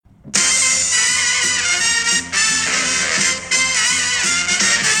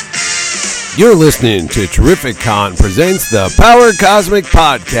You're listening to Terrific Con presents the Power Cosmic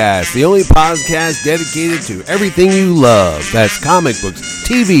Podcast, the only podcast dedicated to everything you love. That's comic books,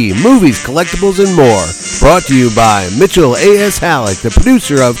 TV, movies, collectibles, and more. Brought to you by Mitchell A.S. Halleck, the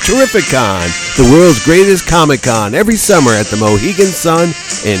producer of Terrific Con, the world's greatest Comic Con, every summer at the Mohegan Sun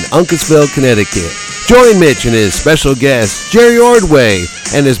in Uncasville, Connecticut. Join Mitch and his special guest, Jerry Ordway,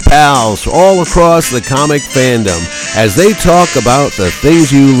 and his pals all across the comic fandom as they talk about the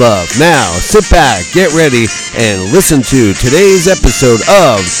things you love. Now, sit back, get ready, and listen to today's episode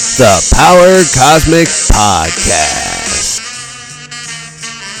of the Power Cosmic Podcast.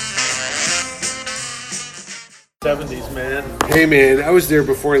 70s, man. Hey, man, I was there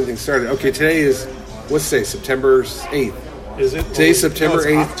before anything started. Okay, today is, let's say, September 8th. Is it? Today's September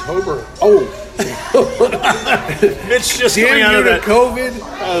 8th. October. Oh. It's just Damn, coming out of that COVID.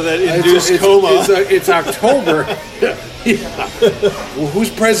 That induced coma. It's October. Yeah. Well, who's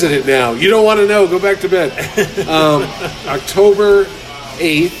president now? You don't want to know. Go back to bed. October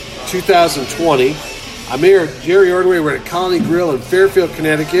 8th, 2020. I'm here at Jerry Ordway. We're at Colony Grill in Fairfield,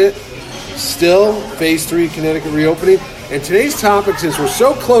 Connecticut. Still, Phase 3 Connecticut reopening. And today's topic, since we're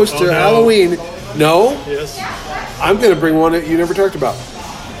so close to Halloween, Yes. I'm going to bring one that you never talked about.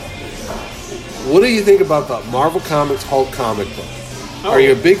 What do you think about the Marvel Comics Hulk comic book? Are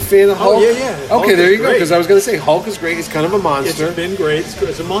you a big fan of Hulk? Oh, yeah. Okay, Hulk there you is go, because I was going to say Hulk is great. It's kind of a monster. It's been great.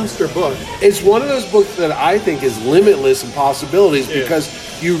 It's a monster book. It's one of those books that I think is limitless in possibilities because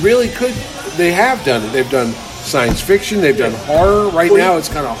you really could. They have done it. They've done science fiction. They've done horror. Right now, it's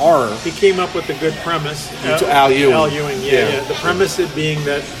kind of horror. He came up with a good premise. Al Ewing. Al Ewing, yeah. The premise it being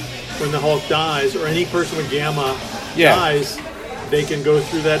that when the Hulk dies, or any person with Gamma dies, they can go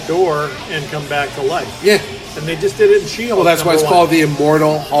through that door and come back to life. Yeah. And they just did it in She-Hulk. Well, that's why it's called the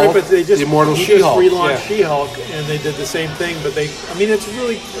Immortal Hulk. Right, but they just, the Immortal he She-Hulk. just relaunched She-Hulk, and they did the same thing. But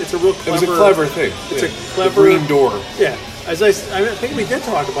it's a real clever. It was a clever thing. It's a clever the green door. Yeah. As I think we did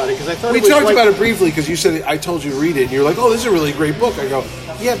talk about it because I thought we talked about it briefly because you said I told you to read it and you're like, oh, this is a really great book. I go,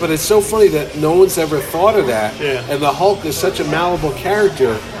 yeah, but it's so funny that no one's ever thought of that. Yeah. And the Hulk is such a malleable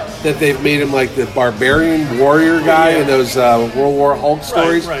character that they've made him like the barbarian warrior guy in those World War Hulk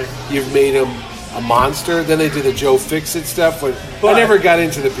stories. Right. You've made him a monster. Then they did the Joe Fixit stuff. But I never got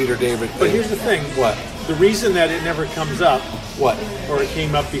into the Peter David thing. But here's the thing. What? The reason that it never comes up, what, or it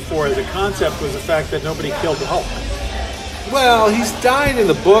came up before as a concept, was the fact that nobody killed the Hulk. Well, he's died in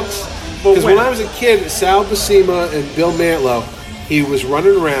the books. Because when I was a kid, Sal Buscema and Bill Mantlo, he was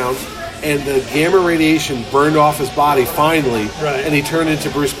running around, and the gamma radiation burned off his body finally, and he turned into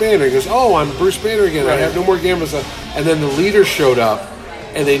Bruce Banner. He goes, oh, I'm Bruce Banner again. I have no more gamma stuff. And then the leader showed up,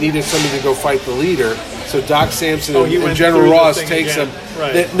 and they needed somebody to go fight the leader. So Doc Samson and General Ross takes him.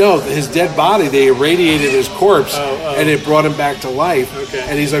 His dead body, they irradiated his corpse, and it brought him back to life. Okay.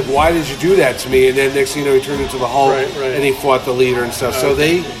 And he's like, why did you do that to me? And then next thing you know, he turned into the Hulk, and he fought the leader and stuff. So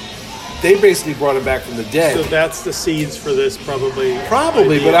they basically brought him back from the dead. So that's the seeds for this, probably.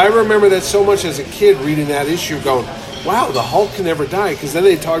 But I remember that so much as a kid reading that issue going, wow, the Hulk can never die. Because then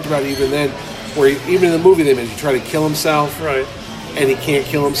they talked about it even then, where even in the movie they made he tried to kill himself. Right. And he can't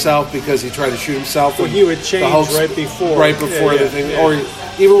kill himself because he tried to shoot himself. Well, he would change right before the thing. Yeah. Or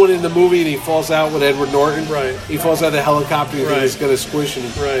even when in the movie and he falls out with Edward Norton. Right. He falls out of the helicopter and he's going to squish and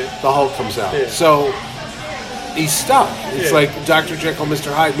the Hulk comes out. Yeah. So he's stuck. It's like Dr. Jekyll,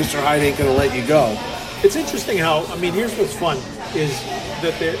 Mr. Hyde. Mr. Hyde ain't going to let you go. It's interesting how, here's what's fun, is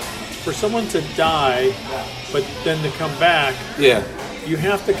that for someone to die, but then to come back, you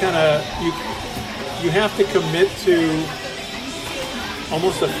have to kind of, you have to commit to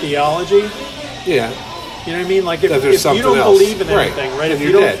almost a theology. Yeah. You know what I mean? Like if you don't believe in anything, right?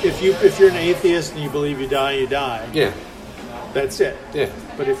 If you're an atheist and you believe you die, you die. Yeah. That's it. Yeah.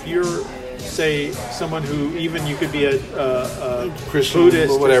 But if you're, say, someone who even you could be a Christian,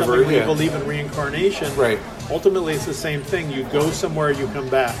 Buddhist or whatever, or something who believe in reincarnation. Right. Ultimately, it's the same thing. You go somewhere, you come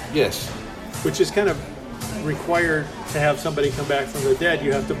back. Yes. Which is kind of required to have somebody come back from the dead.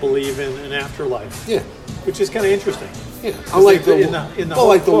 You have to believe in an afterlife. Yeah. Which is kind of interesting. Yeah, unlike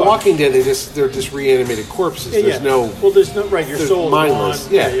the Walking Dead, they're just reanimated corpses. There's no. Well, there's no your soul is mindless.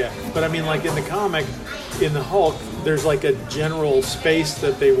 gone. Yeah. But like in the comic, in the Hulk, there's like a general space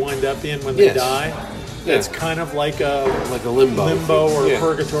that they wind up in when they die. Yeah. It's kind of like a limbo or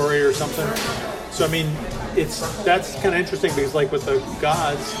purgatory or something. So that's kind of interesting because like with the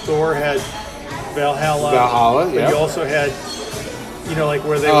gods, Thor had Valhalla, but you also had. Like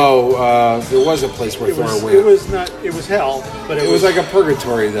where they. There was a place where Thor went. It was hell, but it was like a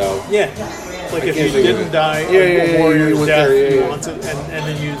purgatory, though. Yeah, like if you didn't die, a warrior's death, and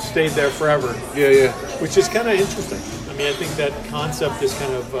then you stayed there forever. Yeah. Which is kind of interesting. mean, I think that concept is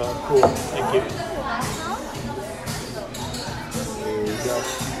kind of cool. Thank you. There you go.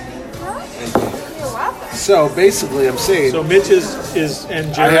 Thank you. So basically, I'm saying. So Mitch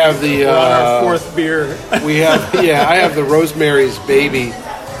and Jerry I have the on our fourth beer. We have I have the Rosemary's Baby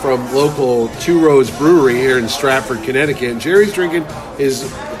from local Two Rose Brewery here in Stratford, Connecticut. And Jerry's drinking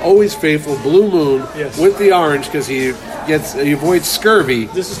his always faithful Blue Moon with the orange because he avoids scurvy.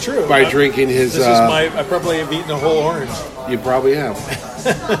 This is true. By drinking his. I probably have eaten a whole orange. You probably have.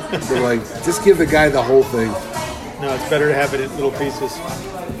 They're like, just give the guy the whole thing. No, it's better to have it in little pieces.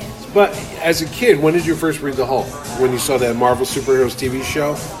 But as a kid, when did you first read the Hulk? When you saw that Marvel Superheroes TV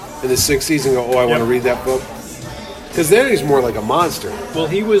show in the 60s and go, I want to read that book? Because then he's more like a monster. Well,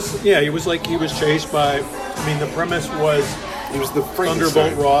 he was chased by, the premise was he was the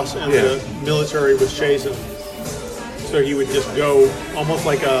Thunderbolt Ross and the military was chasing him. So he would just go almost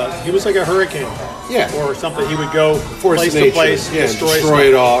like he was like a hurricane. Yeah. Or something. He would go place to place, destroy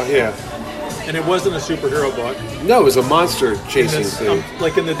it all, And it wasn't a superhero book. No, it was a monster chasing thing.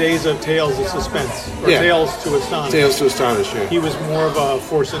 Like in the days of Tales of Suspense. Or Tales to Astonish. Tales to Astonish, He was more of a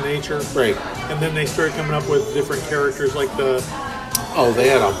force of nature. Right. And then they started coming up with different characters like the... Oh, they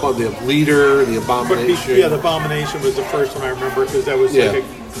had the leader, the Abomination. The Abomination was the first one I remember because that was I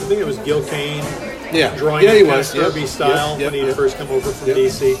think it was Gil Kane drawing he was. Kirby style when he first come over from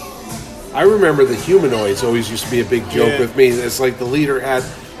DC. I remember the humanoids always used to be a big joke with me. It's like the leader had...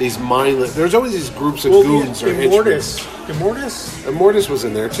 these mindless. There's always these groups of goons or Immortus. Immortus was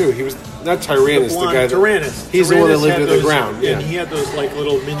in there too. He was not Tyrannus, the guy. Tyrannus. He's the one that lived in the ground. And he had those like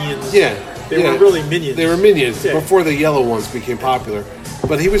little minions. Yeah, they were really minions. They were minions before the yellow ones became popular.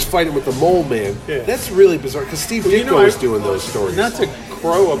 But he was fighting with the Mole Man. Yeah. That's really bizarre because Steve Ditko was doing those stories. Not to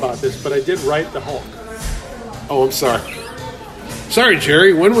crow about this, but I did write the Hulk. Oh, I'm sorry. Sorry,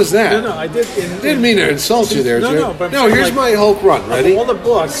 Jerry. When was that? No, I did. Didn't mean to insult you there, Jerry. No, here's my Hulk run. Ready? All the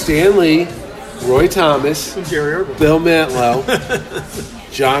books. Stan Lee, Roy Thomas, Jerry Irvin, Bill Mantlo,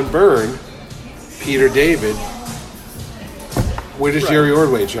 John Byrne, Peter David. Where does Jerry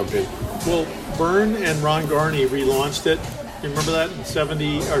Ordway jump in? Well, Byrne and Ron Garney relaunched it. You remember that in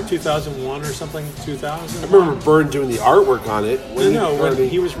 2001 or something? 2000. I remember Byrne doing the artwork on it. When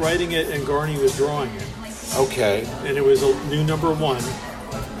he was writing it and Garney was drawing it. Okay. And it was a new number 1.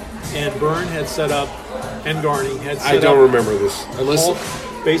 And Byrne had set up, and Garney had set up... I don't remember this. Hulk,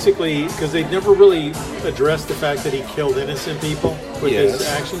 basically, because they'd never really addressed the fact that he killed innocent people with his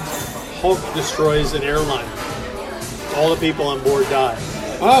actions. Hulk destroys an airline. All the people on board die.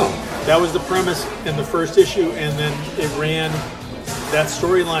 Oh. That was the premise in the first issue, and then that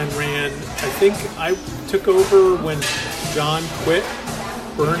storyline ran, I think I took over when John quit.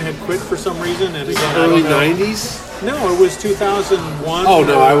 Byrne had quit for some reason, and again, early 90s? No, it was 2001. Oh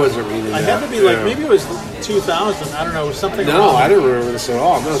no, I wasn't reading that. I had to be maybe it was 2000. I don't know, it was something. No, I don't remember this at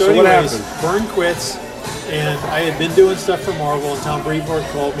all. No, so anyways, what happened? Byrne quits, and I had been doing stuff for Marvel, and Tom Brevoort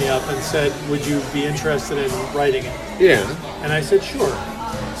called me up and said, "Would you be interested in writing it?" Yeah. And I said, "Sure."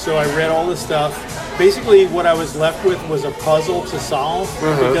 So I read all the stuff. Basically, what I was left with was a puzzle to solve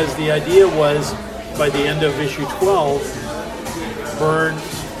because the idea was by the end of issue 12. Byrne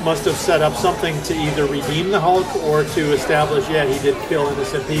must have set up something to either redeem the Hulk or to establish, he did kill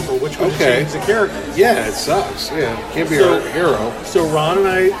innocent people, which would change the character. Yeah, it sucks. Yeah, can't be a hero. So Ron and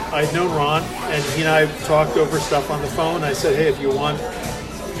I'd known Ron, and he and I talked over stuff on the phone. I said, hey, if you want,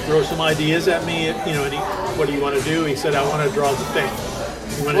 throw some ideas at me, what do you want to do? He said, I want to draw the Thing.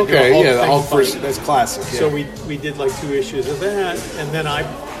 The Hulk first, that's classic. Yeah. So we did like 2 issues of that, and then I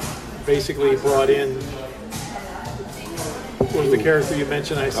basically brought in... What was the character you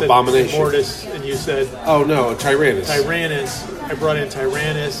mentioned? I said Abomination. Mortis, and you said... Oh, no, Tyrannus. Tyrannus. I brought in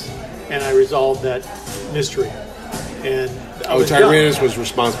Tyrannus, and I resolved that mystery. And Tyrannus was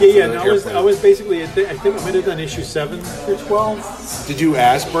responsible for that airplane. I was basically... I think I might have done issue 7 through 12. Did you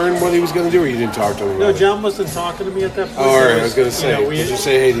ask Byrne what he was going to do, or you didn't talk to him about No, John wasn't talking to me at that point. Oh, all right, I was going to say. Did you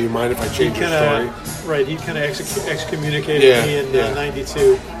say, hey, do you mind if I change your story? Right, he kind of excommunicated me in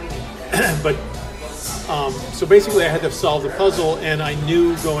 92. But... so basically I had to solve the puzzle, and I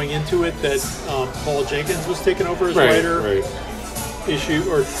knew going into it that Paul Jenkins was taking over as writer issue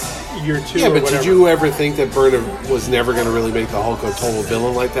or year 2 Yeah, but whatever. Did you ever think that Byrne was never going to really make the Hulk a total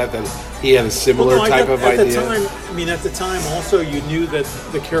villain like that? That he had a similar type of idea? At the time also you knew that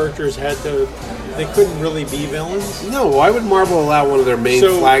the characters they couldn't really be villains. No, why would Marvel allow one of their main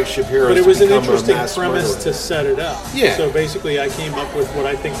flagship heroes to become a mass But it was an interesting premise murderer? to set it up. Yeah. So basically I came up with what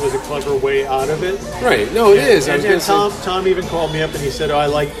I think was a clever way out of it. Right. No, it is. Tom even called me up and he said, I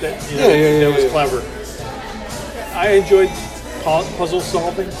liked that. That was clever. I enjoyed puzzle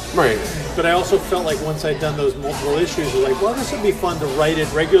solving. Right. But I also felt like once I'd done those multiple issues, I was like, well, this would be fun to write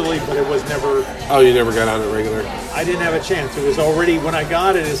it regularly, but it was never... Oh, you never got on it regular? I didn't have a chance. It was already, when I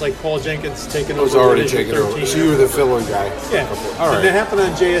got it, it's like Paul Jenkins taking over. It was already taken over. So you were the fill-in guy. Yeah. All right. And that happened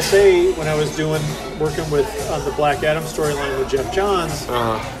on JSA when I was working on the Black Adam storyline with Jeff Johns.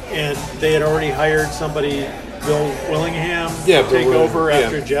 And they had already hired somebody, Bill Willingham, to take over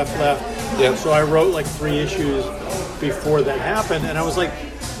after Jeff left. Yep. So I wrote like 3 issues before that happened, and I was like,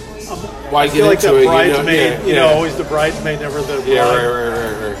 why get like into it? Bridesmaid, you know, always the bridesmaid, never the bride. Yeah,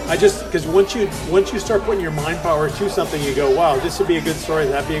 right. I just, because once you start putting your mind power to something, you go, wow, this would be a good story,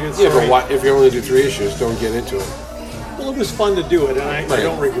 that'd be a good story. Yeah, but if you only do 3 issues, don't get into it. Well, it was fun to do it, and I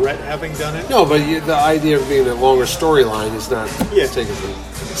don't regret having done it. No, but the idea of being a longer storyline is not taken from it.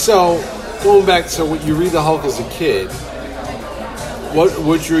 So, going back, so when you read the Hulk as a kid,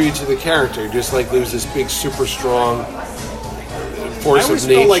 what drew you to the character? Just like there was this big, super strong force of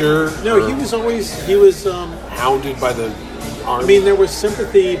nature? He was hounded by the army. I mean, there was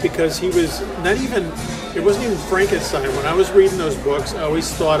sympathy because he was it wasn't even Frankenstein. When I was reading those books, I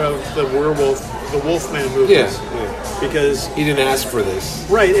always thought of the Wolfman movies. Yeah. Because he didn't ask for this.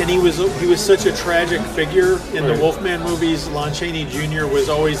 Right, and he was such a tragic figure in the Wolfman movies. Lon Chaney Jr. was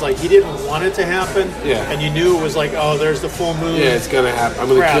always like, he didn't want it to happen. Yeah. And you knew it was like, oh, there's the full moon. Yeah, it's going to happen. I'm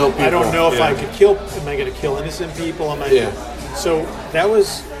going to kill people. I don't know if I could kill, am I going to kill innocent people? So that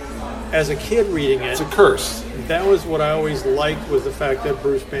was, as a kid reading it. It's a curse. That was what I always liked, was the fact that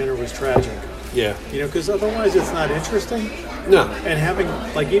Bruce Banner was tragic. Yeah. You know, because otherwise it's not interesting. No. And having,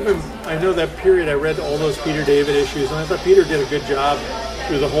 like, even, I know that period, I read all those Peter David issues, and I thought Peter did a good job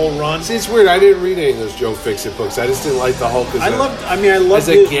through the whole run. See, it's weird. I didn't read any of those Joe Fixit books. I just didn't like the Hulk as I loved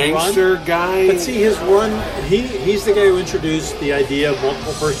a gangster guy. But see, his run, he's the guy who introduced the idea of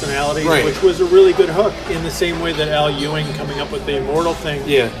multiple personalities, which was a really good hook, in the same way that Al Ewing coming up with the Immortal thing.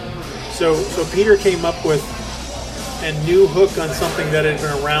 Yeah. So Peter came up with a new hook on something that had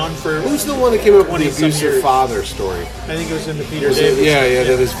been around for... Who's the one that came up with the abusive father story? I think it was in the Peter David. Yeah,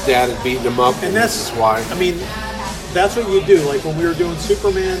 that his dad had beaten him up. And that's why. I mean, that's what you do. Like when we were doing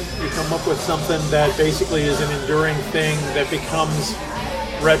Superman, you come up with something that basically is an enduring thing that becomes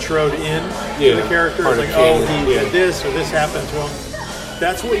retroed in to the character. It's like, he did this, or this happened to him.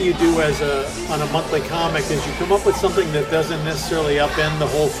 That's what you do on a monthly comic, is you come up with something that doesn't necessarily upend the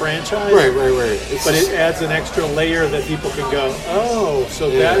whole franchise. Right. But it adds an extra layer that people can go,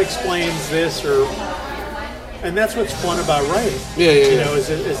 that explains this, and that's what's fun about writing. You know,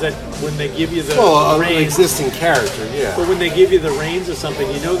 is that when they give you the reins, an existing character, But when they give you the reins of something,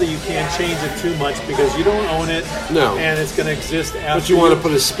 you know that you can't change it too much because you don't own it. No. And it's going to exist after. But you want to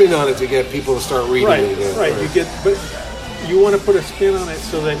put a spin on it to get people to start reading it again. Right. You want to put a spin on it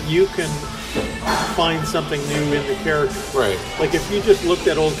so that you can find something new in the character. Right. Like if you just looked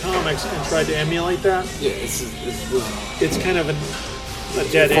at old comics and tried to emulate that, it's kind of a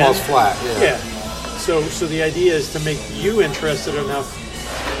dead end. Falls flat. Yeah. So the idea is to make you interested enough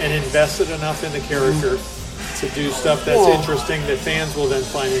and invested enough in the character to do stuff that's interesting that fans will then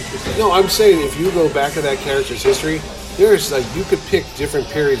find interesting. No, I'm saying if you go back to that character's history, there's like you could pick different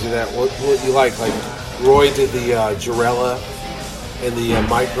periods of that. What you like Roy did the Jarella and the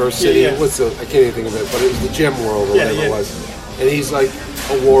Micro City. I can't even think of it, but it was the Gem World or whatever it was. And he's like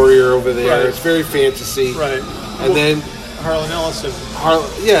a warrior over there. It's very fantasy. Right. And then Harlan Ellison. Harlan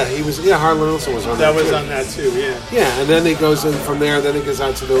Ellison was on that. That was on that too. Yeah, and then it goes in from there. And then it goes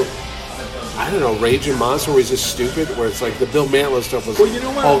out to the Raging Monster, where he's just stupid. Where it's like the Bill Mantlo stuff was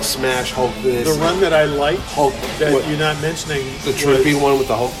Hulk smash, Hulk this. The run that I liked, you're not mentioning, the trippy one with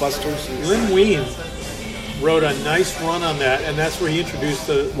the Hulk Busters. Lynn Wein wrote a nice run on that, and that's where he introduced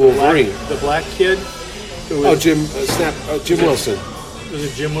the black kid. Jim Wilson. Was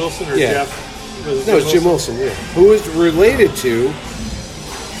it Jim Wilson or Jeff? It's Jim Wilson. Yeah, who is related to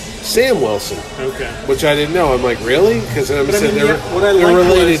Sam Wilson. Okay. Which I didn't know. I'm like, really? Because they're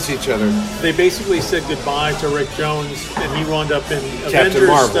related to each other. They basically said goodbye to Rick Jones, and he wound up in Avengers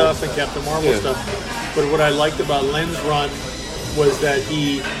stuff and Captain Marvel stuff. But what I liked about Lynn's run was that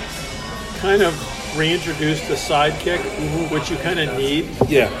he kind of reintroduced the sidekick, which you kind of need.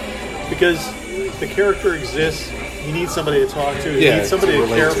 Yeah. Because the character exists. He needs somebody to talk to. He needs somebody to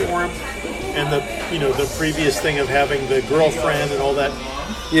care for him. And the previous thing of having the girlfriend and all that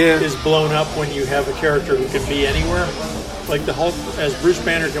is blown up when you have a character who can be anywhere. Like the Hulk, as Bruce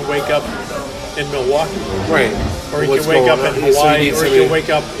Banner can wake up in Milwaukee. Right. Or he can wake up in Hawaii, or he can wake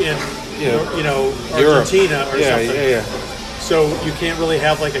up in Argentina or something. Yeah. So you can't really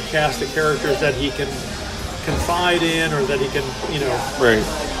have like a cast of characters that he can confide in, or that he can, Right.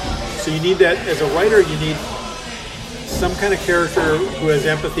 So you need that as a writer. You need some kind of character who has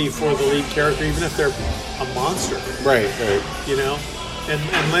empathy for the lead character, even if they're a monster. Right. You know?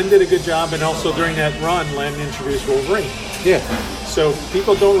 And Len did a good job, and also during that run, Len introduced Wolverine. Yeah. So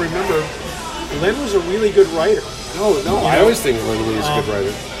people don't remember, Len was a really good writer. No, I always think Len was a good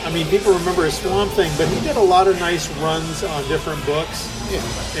writer. I mean, people remember his Swamp Thing, but he did a lot of nice runs on different books. Yeah.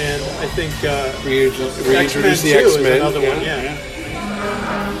 And I think reintroduced the X-Men X-Men. is another one. Yeah.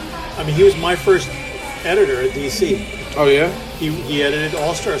 I mean, he was my first editor at DC. Oh yeah. He edited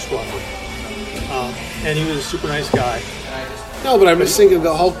All-Star Squadron, and he was a super nice guy. No, but I'm just thinking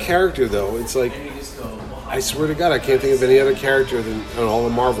the whole character though. It's like, I swear to God, I can't think of any other character than all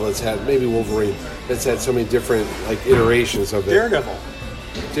the Marvel that's had, maybe Wolverine, that's had so many different like iterations of it.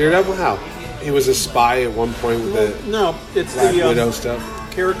 Daredevil, how? He was a spy at one point with it's Black the Widow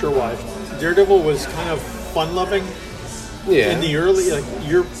stuff. Character-wise, Daredevil was kind of fun-loving. Yeah. In the early,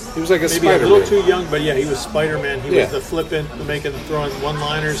 he was like a maybe Spider-Man. a little too young, but yeah, he was Spider-Man. He was the flippant, throwing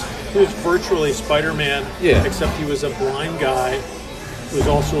one-liners. He was virtually Spider-Man, except he was a blind guy who was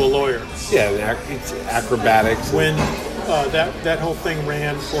also a lawyer. Yeah, acrobatics. When that whole thing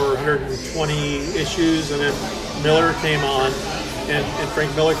ran for 120 issues, and then Miller came on, and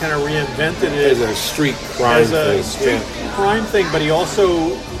Frank Miller kind of reinvented it as a street crime thing. But he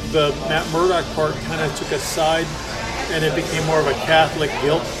also, the Matt Murdock part kind of took a side, and it became more of a Catholic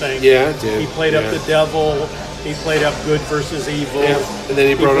guilt thing. Yeah, it did. He played up the devil. He played up good versus evil. Yeah. And then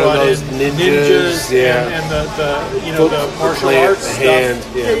he brought in those ninjas. And the martial arts stuff. Hand,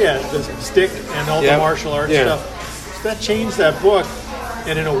 the stick and all the martial arts stuff. So that changed that book,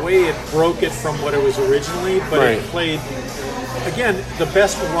 and in a way, it broke it from what it was originally. But it played, again, the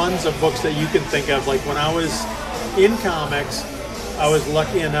best runs of books that you can think of. Like when I was in comics, I was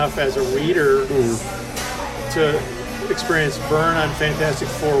lucky enough as a reader to experience Byrne on Fantastic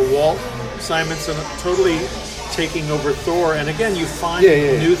Four, Walt Simonson totally taking over Thor, and again you find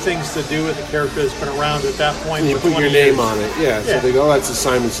new things to do with the character that's been around at that point. And you put your name on it, so they go, that's a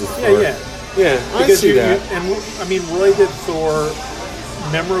Simonson Thor. I see that. And I mean, Roy did Thor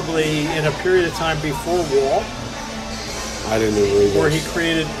memorably in a period of time before Walt. I didn't know really where he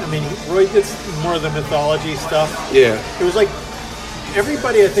created. I mean, Roy did more of the mythology stuff. Yeah, it was like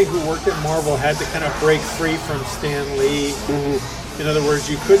everybody I think who worked at Marvel had to kind of break free from Stan Lee. In other words,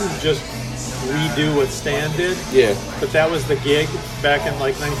 you couldn't just redo what Stan did. Yeah. But that was the gig back in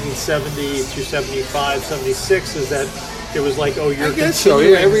like 1970 to 75, 76, is that it was like, oh, you're I guess so,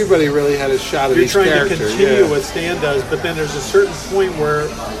 yeah. Everybody really had a shot at these characters. You're trying to continue what Stan does, but then there's a certain point where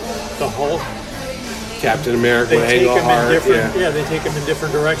the Hulk, Captain America, they take him in different, they take him in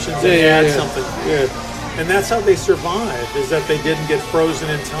different directions and add something. Yeah. And that's how they survived, is that they didn't get frozen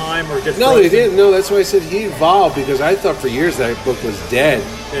in time or get No, they didn't. No, that's why I said he evolved, because I thought for years that book was dead.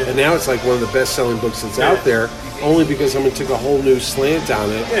 Yeah. And now it's like one of the best-selling books that's out there, only because someone took a whole new slant on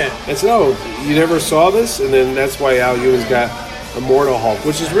it. Yeah. And said, oh, you never saw this? And then that's why Al Ewing's got Immortal Hulk,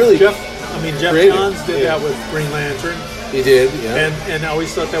 which is really Jeff Johns did that with Green Lantern. He did, And I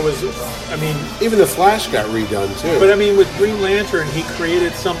always thought that was, I mean... Even the Flash got redone, too. But, I mean, with Green Lantern, he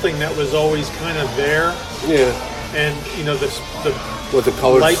created something that was always kind of there. Yeah. And, you know, the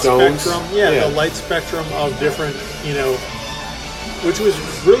colored light stones? spectrum. Yeah, the light spectrum of different, you know... Which was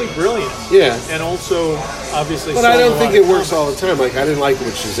really brilliant. Yeah. And also, obviously... But I don't think it works all the time. Like, I didn't like it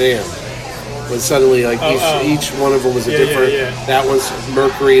with Shazam. When suddenly, like, each one of them was a different... That one's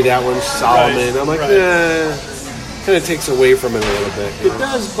Mercury, that one's Solomon. I'm like, nah... Kind of takes away from it a little bit. It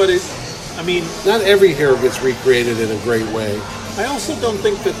does, but I mean... Not every hero gets recreated in a great way. I also don't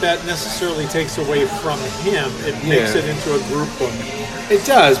think that necessarily takes away from him. It makes it into a group book. It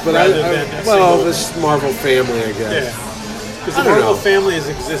does, but this Marvel family, I guess. Yeah. Because the Marvel family has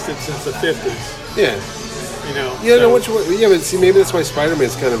existed since the 50s. Yeah. You know? Yeah, but see, maybe that's why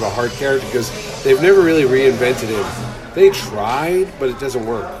Spider-Man's kind of a hard character, because they've never really reinvented him. They tried, but it doesn't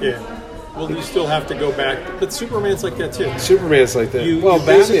work. Yeah. Well, you still have to go back. But Superman's like that, too. Superman's like that.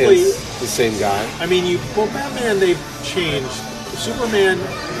 Batman's the same guy. I mean, Batman, they've changed. Superman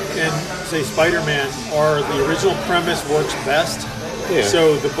and, say, Spider-Man are the original premise works best. Yeah.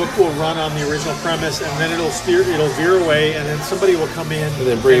 So the book will run on the original premise, and then it'll veer away, and then somebody will come in and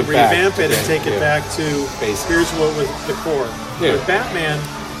then revamp it and take it back to here's what was the core. Yeah. With Batman,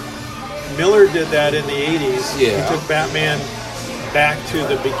 Miller did that in the 80s. Yeah. He took Batman back to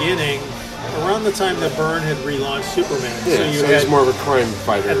the beginning around the time that Byrne had relaunched Superman. Yeah, so he's more of a crime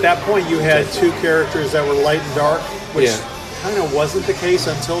fighter. At that point, you had two characters that were light and dark, which kind of wasn't the case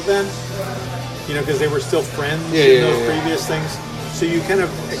until then, you know, because they were still friends in those previous things. So you kind of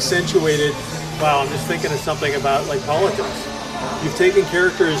accentuated, wow, I'm just thinking of something about, like, politics. You've taken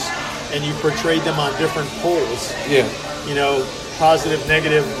characters and you portrayed them on different poles. Yeah. positive,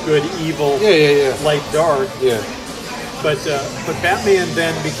 negative, good, evil, light, dark. Yeah. But Batman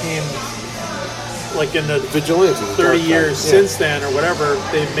then became, like in the vigilante 30 years since then or whatever,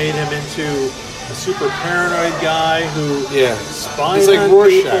 they've made him into a super paranoid guy who spies on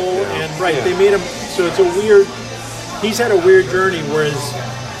Rorschach people. now. And they made him, so it's a weird, he's had a weird journey, whereas,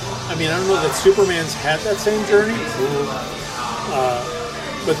 I don't know that Superman's had that same journey.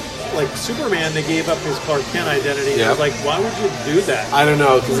 But like Superman, they gave up his Clark Kent identity. Yeah. I was like, why would you do that? I don't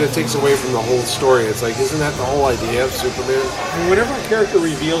know, because it takes away from the whole story. It's like, isn't that the whole idea of Superman? Whenever a character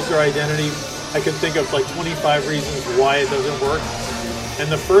reveals their identity, I can think of like 25 reasons why it doesn't work.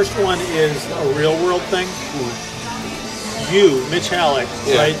 And the first one is a real world thing. You, Mitch Halleck,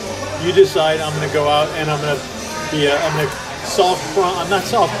 right? You decide I'm going to go out and I'm going to solve crime. I'm not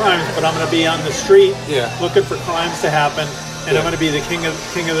solve crimes, but I'm going to be on the street looking for crimes to happen. And I'm going to be the king of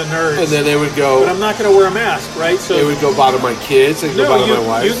the nerds. And then they would go... But I'm not going to wear a mask, right? So they would go bother my kids. They'd go bother my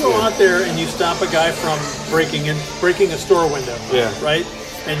wife. You go out there and you stop a guy from breaking a store window. Yeah. Right?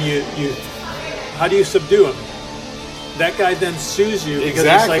 And you how do you subdue him? That guy then sues you because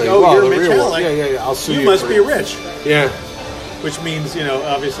he's like, you're Mitch Halleck. Yeah. I'll sue you. You must be rich. Yeah. Which means,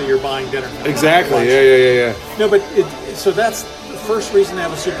 obviously you're buying dinner. Exactly. Yeah. No, but so that's the first reason to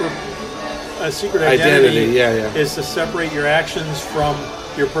have a secret identity is to separate your actions from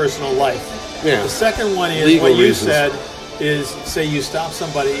your personal life. Yeah. The second one is legal what you reasons. said is, say you stop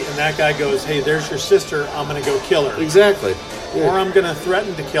somebody and that guy goes, hey, there's your sister, I'm going to go kill her. Exactly. Or I'm going to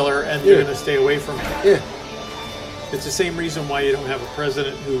threaten to kill her and you're going to stay away from her. Yeah. It's the same reason why you don't have a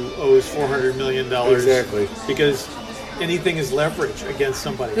president who owes $400 million. Exactly. Because anything is leverage against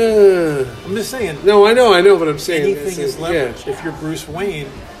somebody. I'm just saying. No, I know, but I'm saying anything is leverage. If you're Bruce Wayne,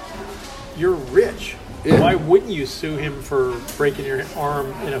 you're rich. Why wouldn't you sue him for breaking your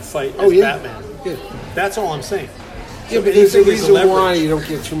arm in a fight as Batman? Yeah. That's all I'm saying. Yeah, but there's a reason why you don't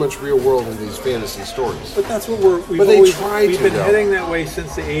get too much real world in these fantasy stories. But that's what we've been heading that way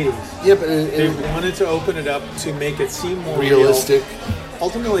since the 80s. Yeah, but they wanted to open it up to make it seem more realistic. Real.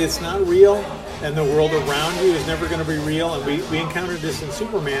 Ultimately, it's not real, and the world around you is never going to be real. And we encountered this in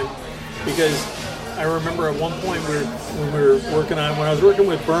Superman because I remember at one point when I was working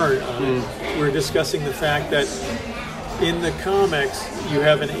with Byrne, we were discussing the fact that in the comics, you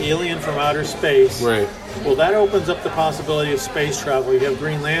have an alien from outer space. Right. Well, that opens up the possibility of space travel. You have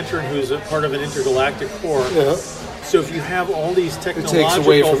Green Lantern, who's a part of an intergalactic corps. Yeah. So if you have all these technological things... It takes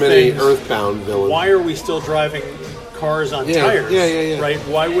away from any Earthbound villain. Why are we still driving cars on tires? Yeah. Right?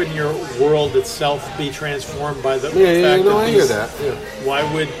 Why wouldn't your world itself be transformed by the fact I hear that. Yeah.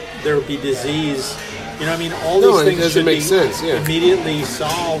 Why would there be disease? All these things should be immediately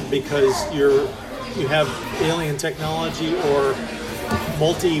solved because you have alien technology or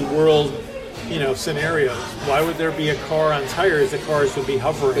multi-world, scenarios. Why would there be a car on tires? The cars would be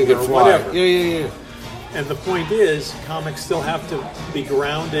hovering or whatever. Yeah. And the point is, comics still have to be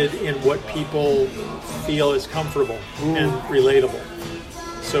grounded in what people feel is comfortable and relatable.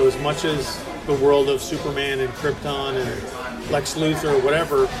 So as much as the world of Superman and Krypton and Lex Luthor or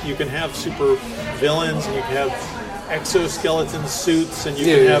whatever, you can have super villains and you can have exoskeleton suits and you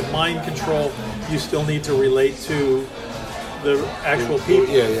can have mind control. You still need to relate to the actual people.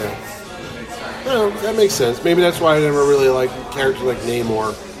 Yeah. Well, that makes sense. Maybe that's why I never really liked characters like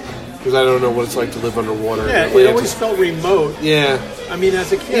Namor, because I don't know what it's like to live underwater. Yeah, it always felt remote. Yeah.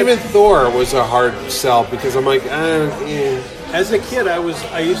 As a kid... Even Thor was a hard sell, because I'm like, As a kid, I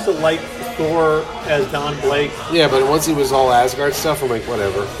used to like Thor as Don Blake. Yeah, but once he was all Asgard stuff, I'm like,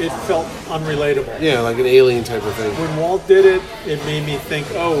 whatever. It felt unrelatable. Yeah, like an alien type of thing. When Walt did it, it made me think,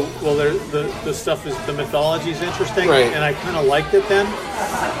 the stuff is, the mythology is interesting. Right. And I kind of liked it then.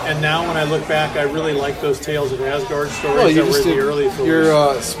 And now when I look back, I really like those Tales of Asgard stories that were the early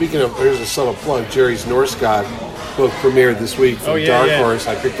Thors. Speaking of, there's a subtle plug, Jerry's Norse God book premiered this week from Dark Horse.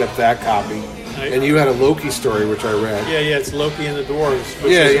 I picked up that copy. And you had a Loki story, which I read. Yeah, it's Loki and the Dwarves,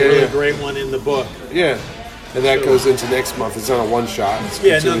 which is a really great one in the book. Yeah, and that goes into next month. It's not a one-shot.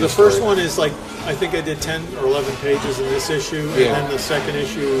 The first one is like, I think I did 10 or 11 pages in this issue, and then the second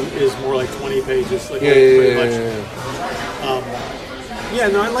issue is more like 20 pages. Like pretty much.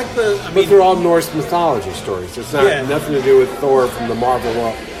 I like but they're all Norse mythology stories. It's not nothing to do with Thor from the Marvel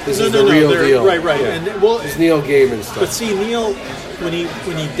world. This is the real deal. Right. Yeah. And it's Neil Gaiman stuff. But see, Neil, when he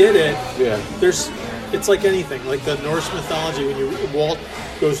did it, it's like anything, like the Norse mythology. When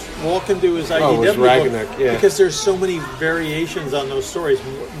Walt can do his IDW book, because there's so many variations on those stories.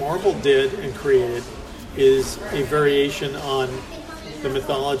 What Marvel did and created is a variation on the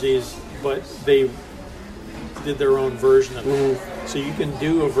mythologies, but they did their own version of it. So you can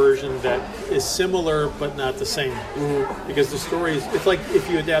do a version that is similar but not the same. Because the stories, it's like if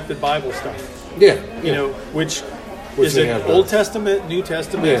you adapted Bible stuff. Yeah. You know, which is it Old Testament, New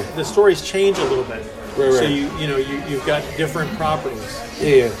Testament? Yeah. The stories change a little bit. Right. So you've got different properties.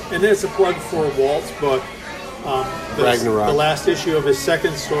 Yeah. And then it's a plug for Walt's book. Ragnarok. The last issue of his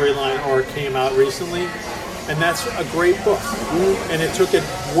second storyline arc came out recently, and that's a great book. And it took it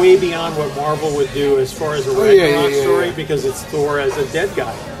way beyond what Marvel would do as far as a Ragnarok story, because it's Thor as a dead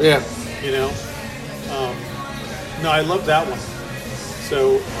guy. Yeah. You know? No, I love that one.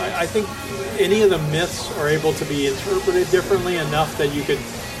 So I think any of the myths are able to be interpreted differently enough that you could,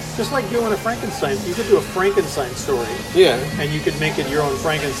 just like doing a Frankenstein, you could do a Frankenstein story. Yeah. And you could make it your own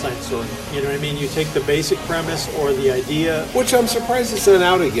Frankenstein story. You know what I mean? You take the basic premise or the idea. Which I'm surprised it's not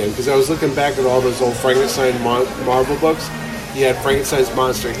out again, because I was looking back at all those old Frankenstein Marvel books. You had Frankenstein's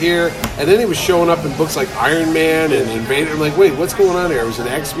monster here, and then he was showing up in books like Iron Man and Invader. I'm like, wait, what's going on here? It was an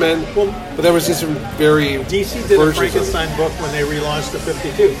X-Men. Well, but that was just some very... DC did a Frankenstein book when they relaunched the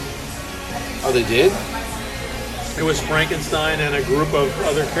 52. Oh, they did? It was Frankenstein and a group of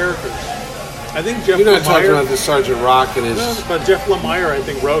other characters. I think Jeff Lemire... You're not talking about the Sergeant Rock and his... No, but Jeff Lemire, I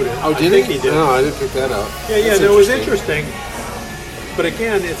think, wrote it. Oh, did he? I think he did. No, I didn't pick that up. Yeah, no, it was interesting. But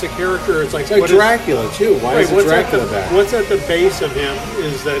again, it's a character. It's like Dracula, too. Why is it Dracula back? What's at the base of him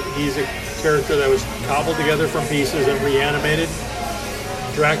is that he's a character that was cobbled together from pieces and reanimated.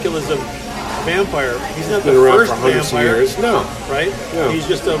 Dracula's a vampire. He's not the first vampire. Years. No. Right? No. He's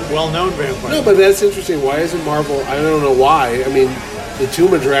just a well-known vampire. No, but that's interesting. Why isn't Marvel... I don't know why. I mean, the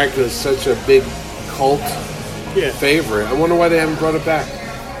Tomb of Dracula is such a big cult favorite. I wonder why they haven't brought it back.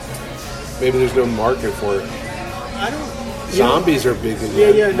 Maybe there's no market for it. I don't... Zombies are big in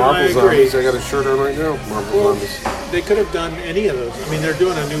that. Marvel I zombies. I got a shirt on right now. Marvel zombies. They could have done any of those. I mean, they're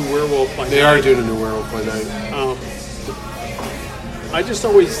doing a new Werewolf by Night. They are doing a new Werewolf by Night. I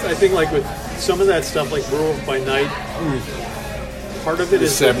think like with some of that stuff, like Werewolf by Night, part of it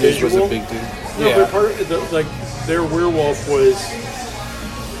is the 70s visual. Was a big deal. No, but part of their werewolf was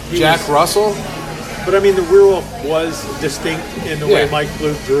Jack Russell. But I mean, the werewolf was distinct in the way Mike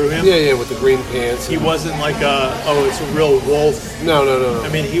Bluth drew him. Yeah, with the green pants. He wasn't like it's a real wolf. No. I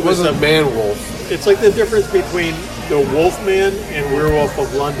mean, he wasn't a man wolf. It's like the difference between the Wolfman and Werewolf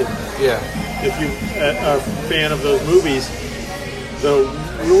of London. Yeah. If you're a fan of those movies, the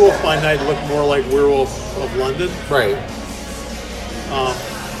Werewolf by Night looked more like Werewolf of London. Right.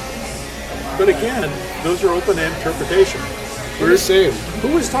 But again, those are open to interpretation. We're the same.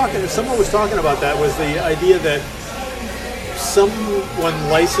 Someone was talking about that, was the idea that someone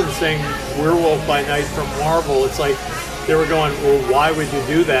licensing Werewolf by Night from Marvel, it's like they were going, well, why would you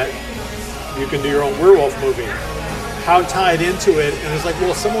do that? You can do your own werewolf movie. How tied into it? And it's like,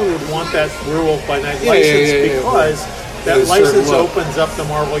 well, someone would want that Werewolf by Night license because that license opens up the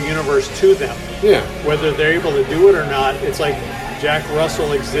Marvel Universe to them. Yeah. Whether they're able to do it or not, it's like Jack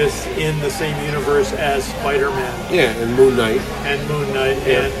Russell exists in the same universe as Spider-Man. Yeah, and Moon Knight. And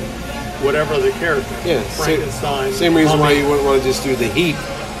whatever the character. Yeah. Frankenstein. Same reason why you wouldn't want to just do the Heap.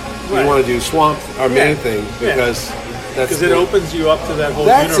 You want to do Swamp or Man-Thing because because it opens you up to that whole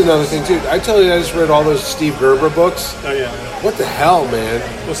universe. That's another thing, too. I tell you, I just read all those Steve Gerber books. Oh, yeah. What the hell, man?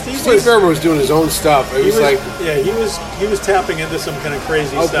 Well, Steve Gerber was doing his own stuff. He was tapping into some kind of crazy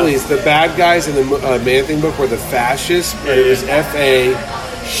stuff. Oh, please. The bad guys in the Man-Thing book were the fascists, but it was F.A.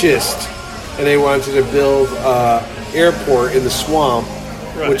 Schist, and they wanted to build an airport in the swamp,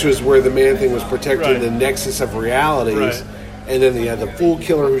 which was where the Man-Thing was protecting the nexus of realities. Right. And then you had the Fool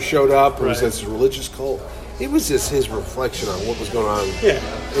Killer who showed up, who was this religious cult. It was just his reflection on what was going on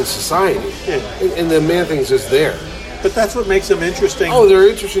in society. Yeah. And the Man-Thing's just there. But that's what makes them interesting. Oh, they're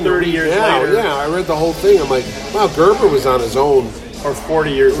interesting 30 years later. Yeah, I read the whole thing. I'm like, wow, Gerber was on his own. Or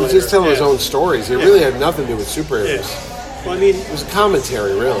 40 years later. He was just telling his own stories. It really had nothing to do with superheroes. Yeah. Well, I mean, it was a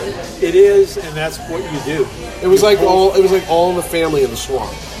commentary, really. It is, and that's what you do. It was like all in the family in the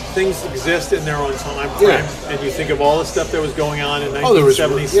swamp. Things exist in their own time frame, and you think of all the stuff that was going on in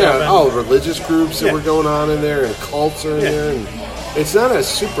 1977. Religious groups that were going on in there, and cults are in there. And it's not a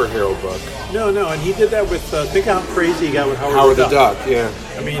superhero book. No, and he did that with, think how crazy he got with Howard the Duck. Yeah.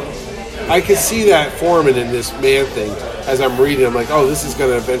 I mean, I could see that forming in this Man-Thing. As I'm reading, I'm like, oh, this is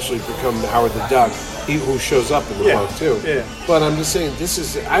going to eventually become Howard the Duck, who shows up in the book, too. Yeah. But I'm just saying,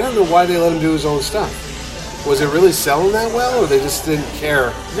 I don't know why they let him do his own stuff. Was it really selling that well, or they just didn't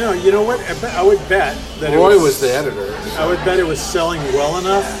care? No, you know what? I would bet that Roy was the editor. I would bet it was selling well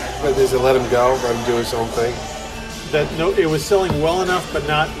enough. But they said let him go, let him do his own thing. It was selling well enough, but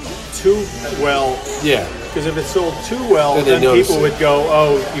not too well. Yeah. Because if it sold too well, then people would go,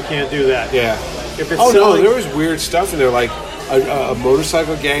 "Oh, you can't do that." Yeah. If it's no, there was weird stuff in there, like a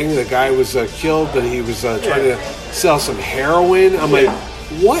motorcycle gang. The guy was killed, but he was trying to sell some heroin. I'm like,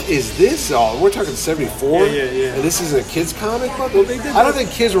 what is this all? We're talking 74? Yeah. And this isn't a kid's comic book? Well, they did I don't think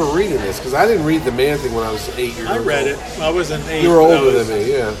kids were reading this, because I didn't read the Man-Thing when I was 8 years old. I read it. I wasn't 8. You were older than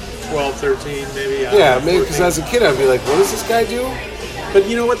me, yeah. 12, 13, maybe. Maybe, because as a kid I'd be like, what does this guy do? But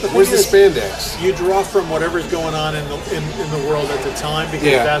you know what? Where's the spandex? You draw from whatever's going on in the world at the time, because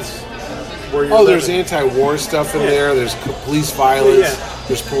that's where you're there's anti-war stuff in there. There's police violence.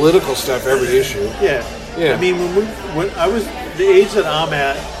 There's political stuff every issue. Yeah. I mean, when I was the age that I'm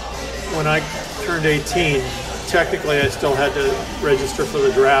at, when I turned 18, technically I still had to register for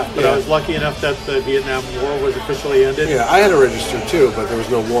the draft, but I was lucky enough that the Vietnam War was officially ended. Yeah, I had to register too, but there was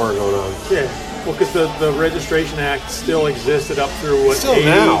no war going on. Yeah. Well, because the Registration Act still existed up through what? Still 80?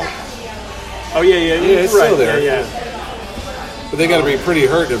 now. Oh yeah, it's right. Still there. Yeah. But they got to be pretty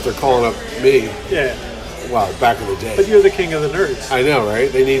hurt if they're calling up me. Yeah. Wow, back in the day. But you're the king of the nerds. I know,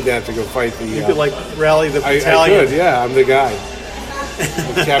 right? They need that to go fight the. You could rally the battalion. I could, yeah. I'm the guy.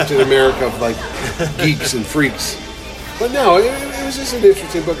 I'm Captain America of geeks and freaks. But no, it was just an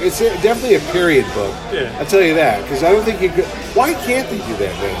interesting book. It's definitely a period book. Yeah. I'll tell you that, because I don't think you could. Why can't they do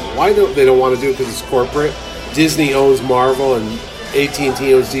that now? Why don't they want to do it because it's corporate? Disney owns Marvel and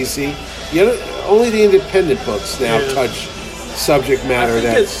AT&T owns DC. Only the independent books now touch subject matter. I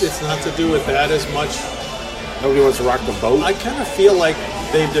think it's not to do with that as much. Nobody wants to rock the boat. I kind of feel like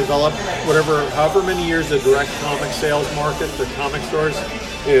they've developed however many years the direct comic sales market, the comic stores.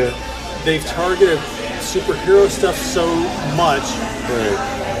 Yeah. They've targeted superhero stuff so much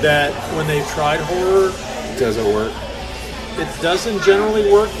that when they've tried horror, it doesn't work. It doesn't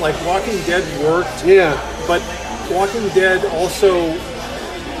generally work. Like Walking Dead worked. Yeah. But Walking Dead also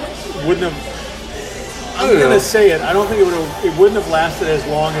wouldn't have. I'm going to say it. I don't think it wouldn't have lasted as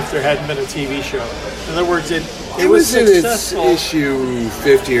long if there hadn't been a TV show. In other words, it was successful. In its issue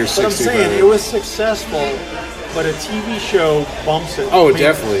 50 or 60. But I'm saying it was successful, but a TV show bumps it. Oh,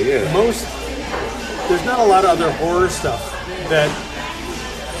 definitely, yeah. There's not a lot of other horror stuff that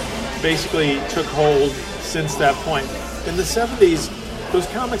basically took hold since that point. In the 70s, those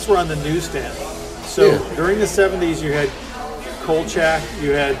comics were on the newsstand. So during the 70s, you had Kolchak,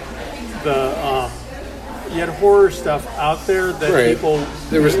 you had you had horror stuff out there that people.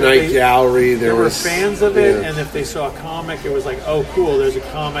 There was Night Gallery. There were fans of it, and if they saw a comic, it was like, oh, cool, there's a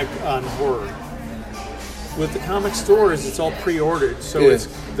comic on horror. With the comic stores, it's all pre-ordered, so it's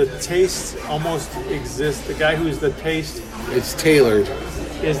the taste almost exists. The guy who's the taste, it's tailored,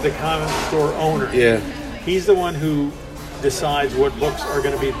 is the comic store owner. Yeah, he's the one who decides what books are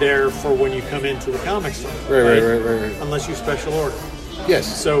going to be there for when you come into the comic store. Right. Unless you special order.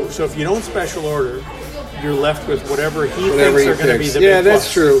 Yes. So if you don't special order, you're left with whatever he thinks are going to be the big Yeah,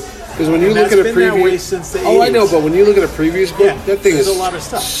 that's true. Because when you look at a previous, that way since the 80s. I know, but when you look at a previous book, that thing is a lot of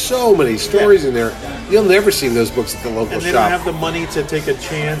stuff. So many stories in there. You'll never see those books at the local shop. And they don't have the money to take a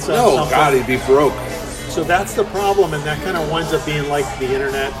chance on something. No, God, he'd be broke. So that's the problem, and that kind of winds up being like the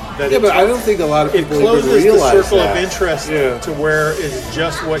internet. That but I don't think a lot of people even realize that. It closes the circle of interest to where it's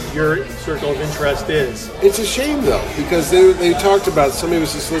just what your circle of interest is. It's a shame, though, because they talked about, somebody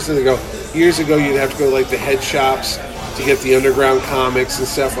was just listening to go, years ago you'd have to go to the head shops to get the underground comics and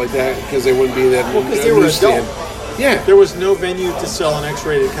stuff like that, because they wouldn't be in that because they were adult. Yeah. There was no venue to sell an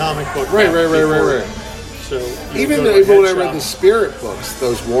X-rated comic book. Right. So even when I read the Spirit books,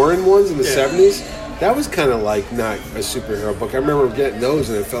 those Warren ones in the 70s, that was kind of like not a superhero book. I remember getting those,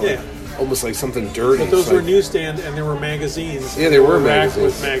 and it felt like almost like something dirty. But those were newsstand, and there were magazines. Yeah, they were racked magazines.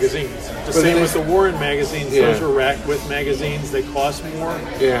 with magazines. The same with the Warren magazines. Those were racked with magazines. They cost more.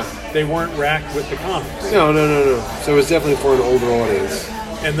 Yeah. They weren't racked with the comics. No. So it was definitely for an older audience.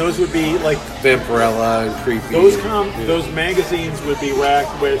 And those would be like Vampirella and Creepy. Those magazines would be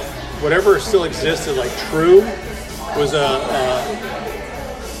racked with whatever still existed. Like True was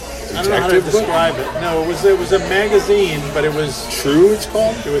I don't know how to describe it. No, it was a magazine, but it was True. It's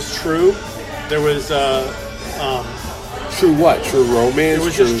called. It was True. There was True what? True Romance. It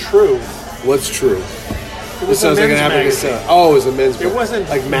was just True. What's True? It was a men's magazine. Oh, it was a men's book. It wasn't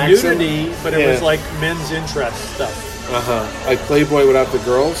like Maxim? nudity, but it was like men's interest stuff. Like Playboy without the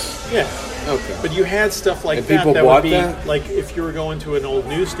girls. Yeah. Okay. But you had stuff like and that. People that bought would be that? like if you were going to an old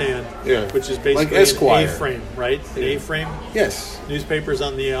newsstand, which is basically like Esquire. an A-frame, right? An A-frame. Yes. Newspapers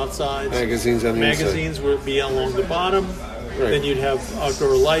on the outside. Magazines on the inside. Magazines would be along the bottom. Right. Then you'd have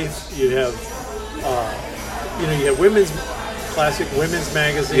Outdoor Life. You'd have, you have classic women's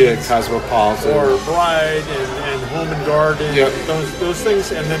magazines. Yeah, Cosmopolitan. Or Bride and Home and Garden. Yep. Those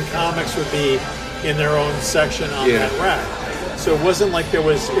things, and then comics would be in their own section on that rack. So it wasn't like there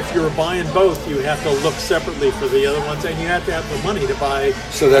was, if you were buying both, you have to look separately for the other ones, and you had to have the money to buy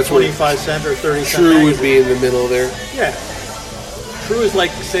so that's 25-cent or 30-cent True magazine. Would be in the middle there? Yeah. True is like,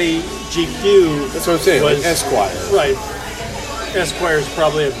 say, GQ. That's what I'm saying, was, like Esquire. Right. Esquire is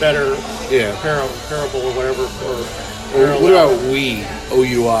probably a better parable or whatever. What about We?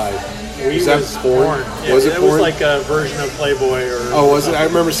 O-U-I? Was that porn? Yeah, was it porn? It was like a version of Playboy or... Oh, was it? I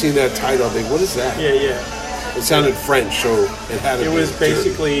remember seeing that title. I think, what is that? Yeah. It sounded French, so it had to be. It was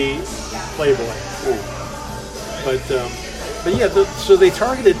basically Playboy. Ooh. But yeah, so they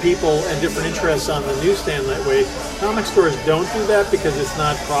targeted people and different interests on the newsstand that way. Comic stores don't do that because it's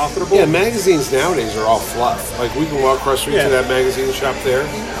not profitable. Yeah, magazines nowadays are all fluff. Like we can walk across the street to that magazine shop there.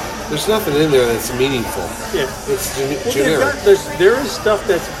 There's nothing in there that's meaningful. Yeah. It's generic. There is stuff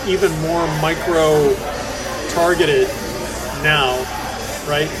that's even more micro-targeted now,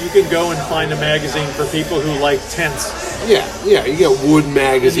 right? You can go and find a magazine for people who like tents. Yeah. You get Wood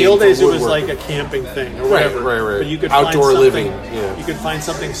magazine. In the old days, it was like a camping thing or whatever. Right. But you could outdoor find living. Yeah. You could find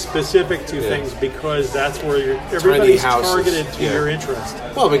something specific to things because that's where everybody's targeted to your interest.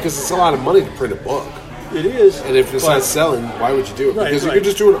 Well, because it's a lot of money to print a book. It is. And if it's not selling, why would you do it? Because you could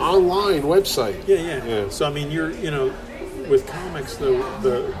just do an online website. Yeah. So, I mean, with comics,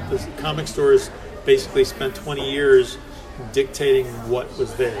 the comic stores basically spent 20 years dictating what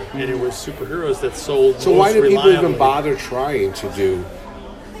was there. Mm-hmm. And it was superheroes that sold. So why do people even bother trying to do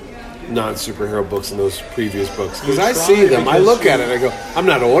non-superhero books in those previous books? Because I see them, I look at it, I go, I'm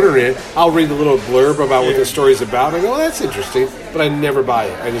not ordering it. I'll read the little blurb about what the story's about. I go, that's interesting, but I never buy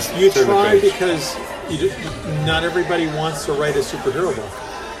it. I just turn the page. Because not everybody wants to write a superhero book.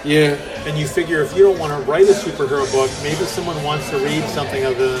 Yeah. And you figure if you don't want to write a superhero book, maybe someone wants to read something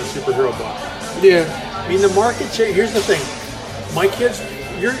other than a superhero book. Yeah. I mean, the market change. Here's the thing. My kids,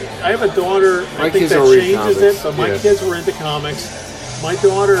 I have a daughter, I think that changes it, but my kids were into comics. My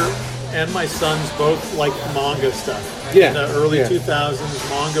daughter and my sons both liked manga stuff. Yeah. In the early 2000s,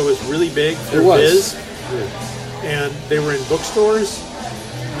 manga was really big for Viz. And they were in bookstores.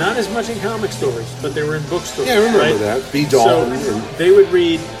 Not as much in comic stores, but they were in bookstores. Yeah, I remember that. B. Dalton. So they would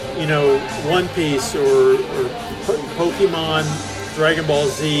read, One Piece or Pokemon, Dragon Ball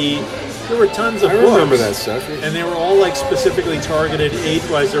Z. There were tons of books. I remember that stuff. Yeah. And they were all like specifically targeted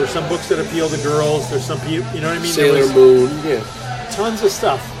age-wise. There were some books that appeal to girls. There's some people, you know what I mean? Sailor Moon, tons of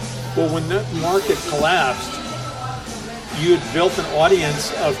stuff. Well, when that market collapsed, you had built an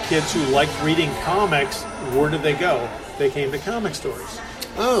audience of kids who liked reading comics. Where did they go? They came to comic stores.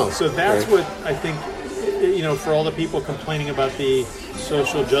 Oh, so that's what I think, for all the people complaining about the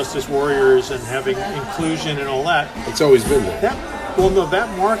social justice warriors and having inclusion and all that. It's always been there. That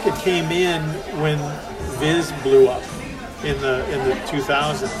market came in when Viz blew up in the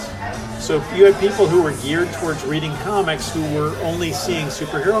 2000s. So you had people who were geared towards reading comics who were only seeing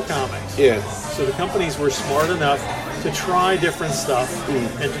superhero comics. Yeah. So the companies were smart enough to try different stuff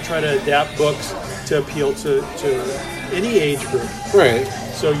and to try to adapt books to appeal to any age group. Right.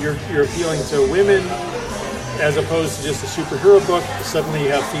 So you're appealing to women as opposed to just a superhero book. Suddenly you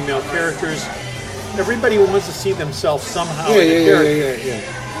have female characters. Everybody wants to see themselves somehow in the character. Yeah.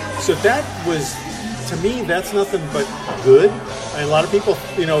 So that was, to me, that's nothing but good. And a lot of people,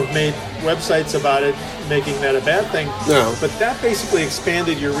 have made websites about it, making that a bad thing. No. But that basically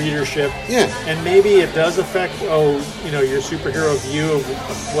expanded your readership. Yeah. And maybe it does affect, your superhero view of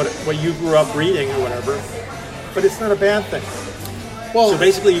what you grew up reading or whatever. But it's not a bad thing. Well, so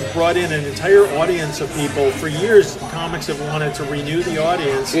basically you've brought in an entire audience of people. For years, comics have wanted to renew the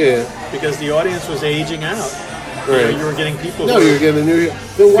audience because the audience was aging out. Right. You were getting people who are getting new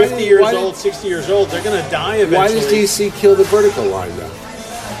 50 years old, 60 years old. They're going to die eventually. Why does DC kill the Vertigo line, though?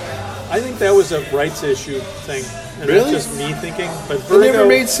 I think that was a rights issue thing. And really? That's just me thinking. But Vertigo, it never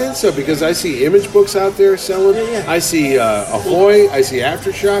made sense, though, because I see Image books out there selling. Yeah. I see Ahoy. I see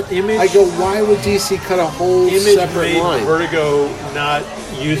Aftershock. Image, I go, why would DC cut a whole separate line? Vertigo not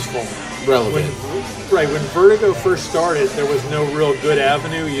useful. Relevant. When Vertigo first started, there was no real good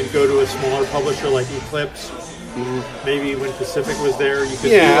avenue. You'd go to a smaller publisher like Eclipse. Mm-hmm. Maybe when Pacific was there, you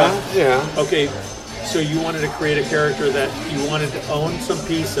could do that. Yeah. Okay, so you wanted to create a character that you wanted to own some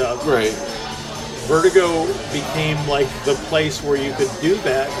piece of. Right. Vertigo became like the place where you could do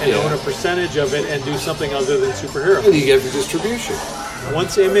that and own a percentage of it and do something other than superhero. And you get the distribution.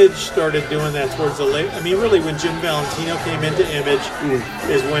 Once Image started doing that towards the late, when Jim Valentino came into Image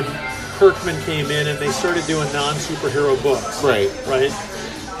is when Kirkman came in and they started doing non-superhero books. Right.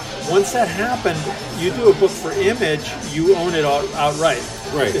 Once that happened, you do a book for Image, you own it outright.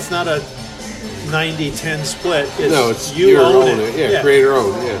 Right. It's not a 90-10 split. It's you own it. Yeah, creator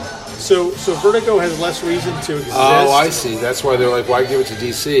owned. Yeah. So Vertigo has less reason to exist. Oh, I see. That's why they're like, why give it to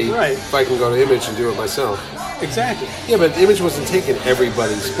DC? Right. If I can go to Image and do it myself. Exactly. Yeah, but Image wasn't taking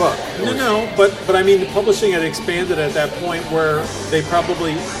everybody's book. No, but I mean, publishing had expanded at that point where they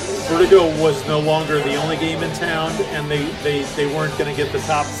probably Vertigo was no longer the only game in town, and they weren't going to get the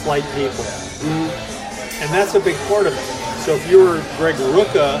top flight people. And that's a big part of it. So if you were Greg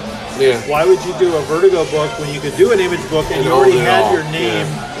Rucka, why would you do a Vertigo book when you could do an Image book and you already had your name,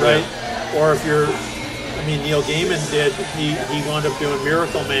 right? Or if you're, I mean, Neil Gaiman did, he wound up doing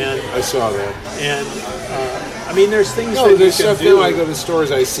Miracle Man. I saw that. And, I mean, there's things that there's you can stuff do. Now I go to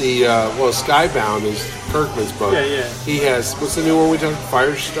stores, I see, Skybound is Kirkman's book. Yeah. He has, what's the new one we talked about?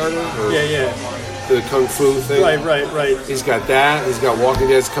 Firestarter? Or the Kung Fu thing? Right. He's got that. He's got Walking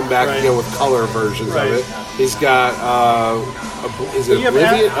Dead's come back again with color versions of it. He's got, is it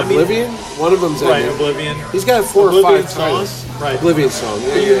Oblivion? One of them's Oblivion. He's got 4 or 5 titles. Right. Oblivion Song.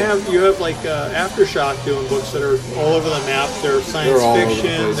 Yeah, you have like Aftershock doing books that are all over the map. They're science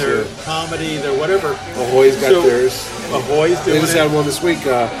fiction, they're comedy, they're whatever. Ahoy's got theirs. Ahoy's doing it. They just had one this week,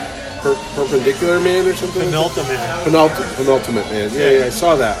 Perpendicular Man or something? Penultimate Man. Yeah, I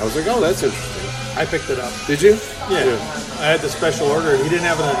saw that. I was like, oh, that's interesting. I picked it up. Did you? Yeah. I had the special order. He didn't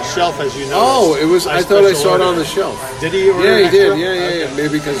have it on the shelf, as you know. Oh, it was. I thought I saw it on the shelf. Did he order he did. Okay. Yeah.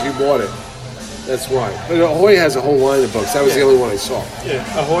 Maybe because you bought it. That's why. But Ahoy has a whole line of books. That was the only one I saw. Yeah.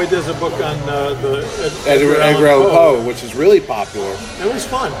 Ahoy does a book on the Edgar Allan Poe, which is really popular. It was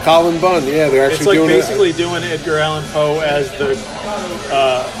fun. Colin Bunn, they're actually doing it. It's like basically doing Edgar Allan Poe as the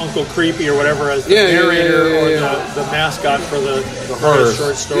Uncle Creepy or whatever, as the narrator or the mascot for the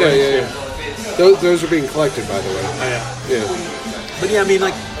short stories. Yeah. Those are being collected, by the way. Yeah. But I mean,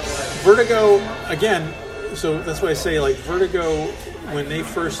 like, Vertigo, again, so that's why I say, like, Vertigo, when they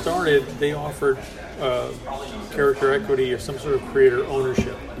first started, they offered character equity or some sort of creator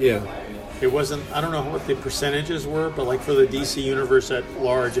ownership. Yeah. It wasn't, I don't know what the percentages were, but like for the DC universe at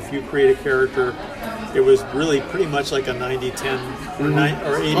large, if you create a character, it was really pretty much like a 90-10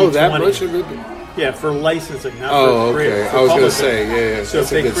 or 80-20. Oh, that much? Yeah, for licensing, not for okay. For I was going to publishing. say, yeah. So if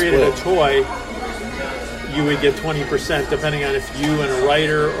they created a toy, you would get 20%, depending on if you and a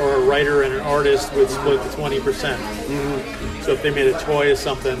writer or a writer and an artist would split the 20%. Mm-hmm. So if they made a toy of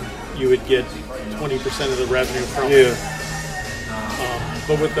something, you would get 20% of the revenue from it.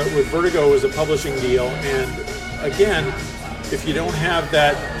 But with Vertigo, it was a publishing deal. And again, if you don't have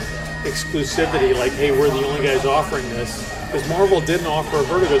that exclusivity, like, hey, we're the only guys offering this, because Marvel didn't offer a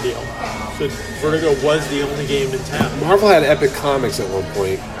Vertigo deal. So Vertigo was the only game in town. Marvel had Epic Comics at one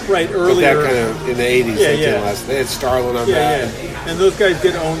point. Right, earlier. That kind of in the 80s. They had Starlin on that. And those guys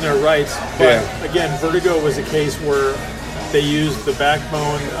did own their rights. But again, Vertigo was a case where they used the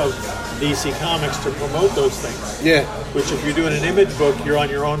backbone of DC Comics to promote those things. Yeah. Which, if you're doing an Image book, you're on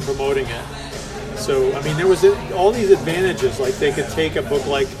your own promoting it. So, I mean, there was all these advantages. Like, they could take a book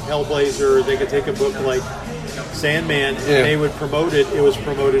like Hellblazer, they could take a book like Sandman, and they would promote it. It was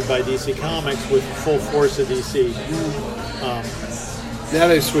promoted by DC Comics with full force of DC. Now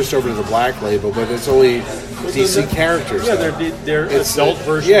they've switched over to the Black Label, but it's only DC characters. Yeah, they're adult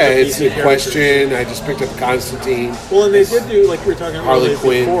versions of DC it's characters. a Question. I just picked up Constantine. Well, and they did do, like we were talking about Harley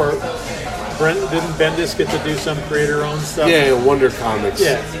Quinn. Before. Didn't Bendis get to do some creator-owned stuff? Yeah, Wonder Comics.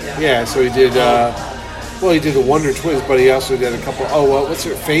 Yeah, so he did... he did the Wonder Twins, but he also did a couple... what's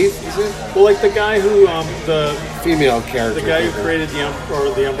her... Faith, is it? Well, like the guy who... the female character. The guy who created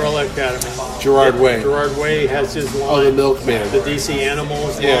the Umbrella Academy. Gerard Way. Gerard Way has his line. Oh, the Milkman. The DC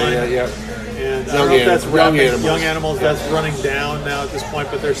Animals line. Yeah. And I don't know if that's Young Animals, that's running down now at this point,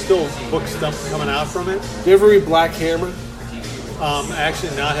 but there's still book stuff coming out from it. Do you ever read Black Hammer?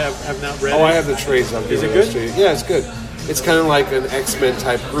 Actually, have not read it. I have the trades up. Is it good? Yeah, it's good. It's kind of like an X-Men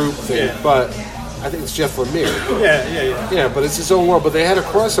type group thing, but I think it's Jeff Lemire. Yeah. Yeah, but it's his own world. But they had a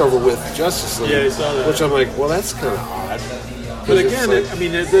crossover with Justice League. Yeah, I saw that. Which I'm like, well, that's kind of odd. But again,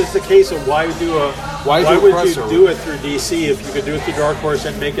 there's the case of why would you do it through DC if you could do it through Dark Horse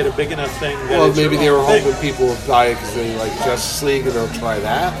and make it a big enough thing? Well, maybe they were hoping people would buy it because they like Justice League and they'll try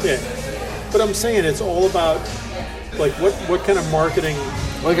that. Yeah, but I'm saying it's all about like what kind of marketing.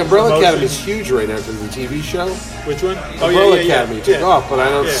 Like Umbrella Academy is huge right now because of the TV show. Which one? Umbrella Academy took off, but I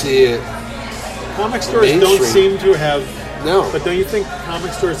don't see it. Comic stores don't seem to have. No. But don't you think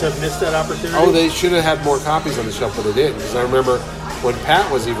comic stores have missed that opportunity? Oh, they should have had more copies on the shelf, but they didn't. Because I remember when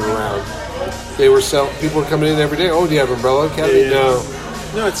Pat was even around, people were coming in every day. Oh, do you have Umbrella Academy? Yeah.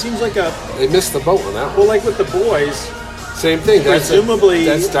 No, it seems like they missed the boat on that one. Well, like with the boys. Same thing. Presumably,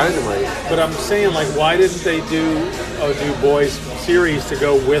 that's Dynamite. But I'm saying, like, why didn't they do boys series to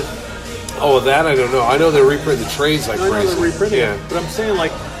go with? Oh, that I don't know. I know they're reprinting the trades like crazy. I know they're reprinting it. But I'm saying,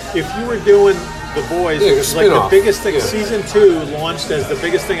 like, if you were doing The Boys, which is like the biggest thing, season 2 launched as the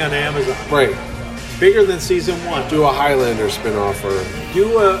biggest thing on Amazon. Right. Bigger than season 1. Do a Highlander spinoff or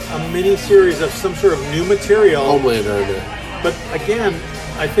do a mini series of some sort of new material. Homelander in there. But again,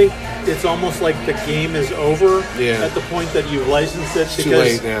 I think it's almost like the game is over at the point that you've licensed it. Too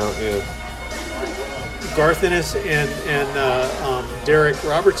late now, Garth Ennis and Derek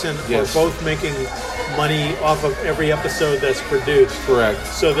Robertson are both making money off of every episode that's produced. Correct.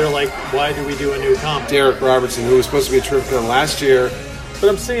 So they're like, why do we do a new comic? Derek Robertson, who was supposed to be a Terrificon last year. But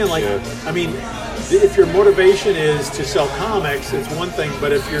I'm saying, like, I mean, if your motivation is to sell comics, it's one thing.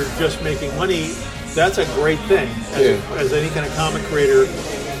 But if you're just making money, that's a great thing. As any kind of comic creator,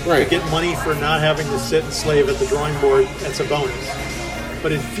 to get money for not having to sit and slave at the drawing board, that's a bonus.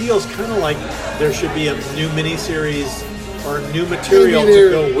 But it feels kind of like there should be a new miniseries or new material to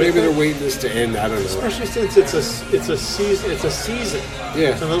go with maybe they're waiting this to end. I don't know. Especially since it's a season. It's a season.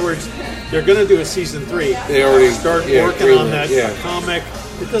 Yeah. So in other words, they're going to do a season 3. They already start working on that comic.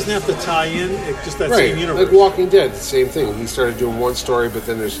 It doesn't have to tie in. It's just that same universe. Like Walking Dead, the same thing. He started doing one story, but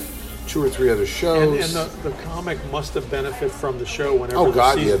then there's 2 or 3 other shows. And the comic must have benefited from the show whenever. Oh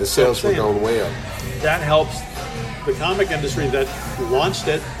God, the sales were going way up. That helps the comic industry that launched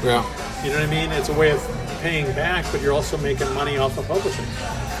it. Yeah. You know what I mean? It's a way of paying back, but you're also making money off of publishing.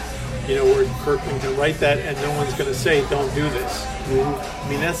 You know, where Kirkman can write that and no one's going to say, don't do this. Mm-hmm. I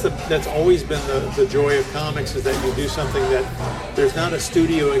mean, that's always been the joy of comics, is that you do something that there's not a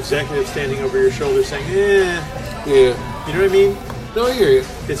studio executive standing over your shoulder saying, Yeah. You know what I mean? No, I hear you.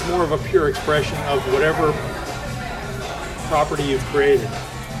 It's more of a pure expression of whatever property you've created.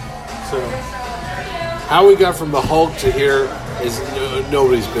 So, how we got from the Hulk to here is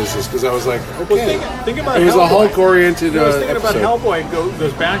nobody's business, because I was like, okay. Well, think about it was Hellboy. A Hulk-oriented I was thinking episode. about Hellboy.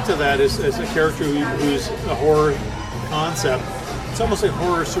 Goes back to that as a character who's a horror concept. It's almost like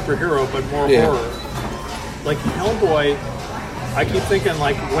horror superhero, but more horror. Like Hellboy, I keep thinking,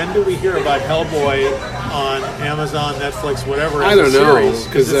 like, when do we hear about Hellboy on Amazon, Netflix, whatever? I don't know,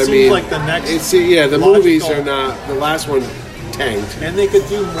 because it seems like the next. The movies are not. The last one tanked, and they could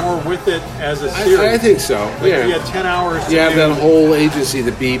do more with it as a series. I think so. Like you had 10 hours. You have that whole agency,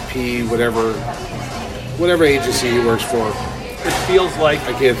 the BP, whatever agency he works for. It feels like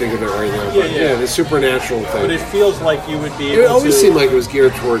I can't think of it right now. The supernatural thing. But it feels like you would be able to. It always seemed like it was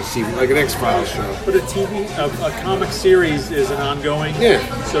geared towards TV, like an X-Files show. But a comic series is an ongoing. Yeah.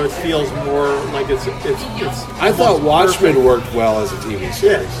 So it feels more like it's. I thought Watchmen worked well as a TV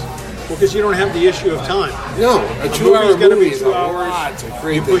series. Yeah. Well, because you don't have the issue of time. No, a 2-hour movie is 2 hours to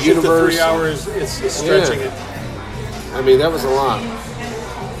create you push the universe. It to 3 hours, it's stretching it. I mean, that was a lot.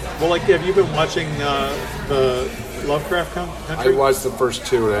 Well, like, have you been watching the Lovecraft Country? I watched the first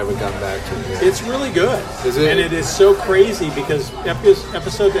 2 and I haven't gotten back to it. It's really good. Is it? And it is so crazy because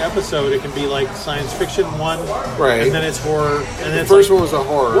episode to episode, it can be like science fiction one, right? And then it's horror. And the first one was a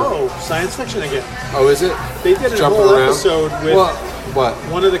horror. Whoa, science fiction again. Oh, is it? They did a whole episode with what?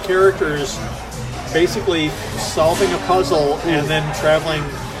 One of the characters basically solving a puzzle and then traveling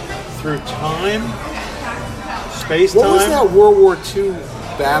through time, space-time. What was that World War II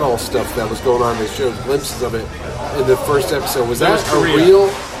battle stuff that was going on? They showed glimpses of it in the first episode. Was that a real?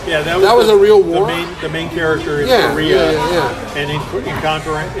 Yeah, that was a real war. The main character is Korea, and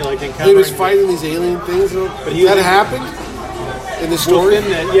encountering. He was fighting these alien things, but that happened in the story.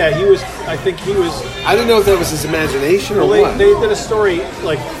 He was. I think he was. I didn't know if that was his imagination or what. They did a story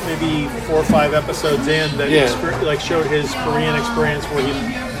like maybe 4 or 5 episodes in that showed his Korean experience where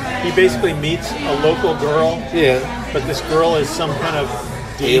he basically meets a local girl. Yeah. But this girl is some kind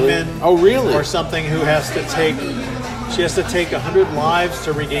of demon. Oh, really? Or something who has to take. She has to take 100 lives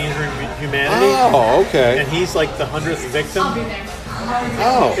to regain her humanity. Oh, okay. And he's like the 100th victim.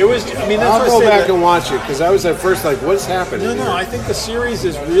 Oh. It was. I mean, that's I'll go back and watch it because I was at first like, what's happening? No. I think the series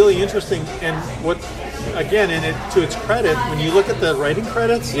is really interesting, and what, again, to its credit, when you look at the writing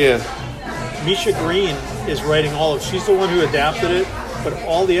credits, Misha Green is writing all of. She's the one who adapted it, but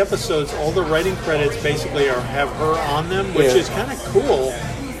all the episodes, all the writing credits basically have her on them, which is kind of cool.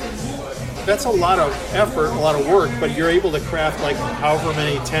 That's a lot of effort, a lot of work, but you're able to craft like however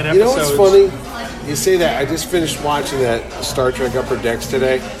many 10 episodes. You know what's funny? You say that. I just finished watching that Star Trek Upper Decks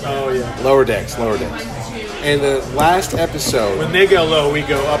today. Oh, yeah. Lower Decks. And the last episode... When they go low, we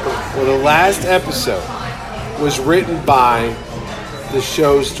go upper. Well, the last episode was written by the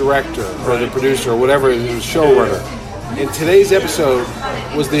show's director or the producer or whatever, it was showrunner. And today's episode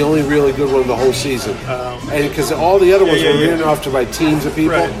was the only really good one of the whole season. And because all the other ones were written off by teams of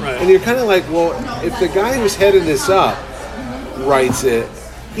people. Right. And you're kind of like, well, if the guy who's heading this up writes it,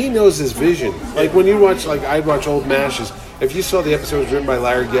 he knows his vision. Like when you watch, like I'd watch old MASHes, if you saw the episodes written by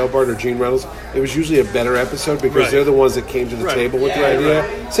Larry Gelbart or Gene Reynolds, it was usually a better episode because they're the ones that came to the table with the idea.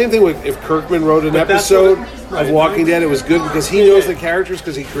 Right. Same thing with if Kirkman wrote an episode of Walking Dead, it was good because he knows the characters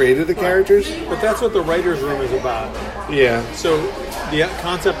because he created the characters. But that's what the writer's room is about. Yeah. So the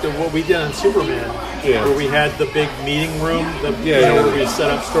concept of what we did on Superman, where we had the big meeting room, where we set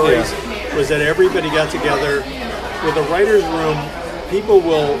up stories, was that everybody got together. With a writer's room, people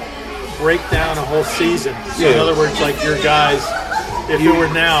will break down a whole season. So in other words, like your guys, if it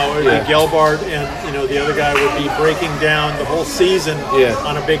were now, it would be Gelbart and the other guy would be breaking down the whole season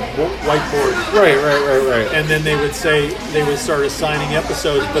on a big whiteboard. Right. And then they would start assigning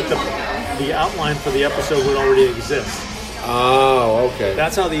episodes, but the outline for the episode would already exist. Oh, okay.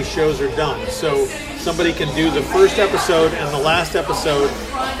 That's how these shows are done. So somebody can do the first episode and the last episode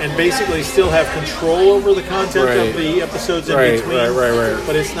and basically still have control over the content of the episodes in between. Right.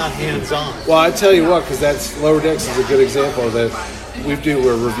 But it's not hands-on. Well, I tell you what, because Lower Decks is a good example of that. We do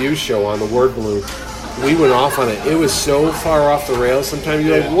a review show on the Word Balloon. We went off on it. It was so far off the rails. Sometimes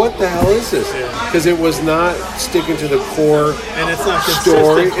you're like, what the hell is this? Because it was not sticking to the core and it's not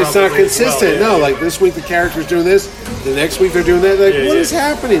story. It's not consistent. No, like this week the character's doing this. The next week they're doing that. Like, what is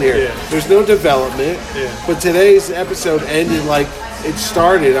happening here? There's no development. But today's episode ended like it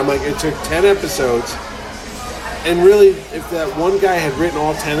started. I'm like, it took 10 episodes. And really, if that one guy had written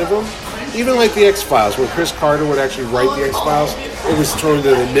all 10 of them, even like the X-Files, when Chris Carter would actually write the X-Files, it was turned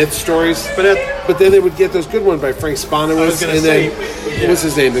into the myth stories. But then they would get those good ones by Frank Spanowitz. And then, what's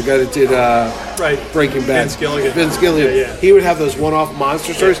his name? The guy that did Breaking Bad. Vince Gilligan. Yeah. He would have those one-off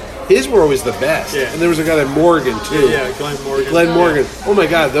monster stories. His were always the best. And there was a guy named Morgan, too. Glenn Morgan. Oh, my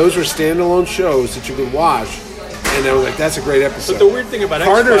God. Those were standalone shows that you could watch. And I was like, that's a great episode. But the weird thing about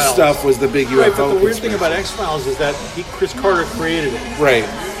Carter's X-Files... stuff was the big UFO but the weird thing about X-Files is that Chris Carter created it. Right.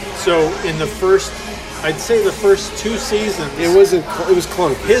 So in the first... I'd say the first 2 seasons... It was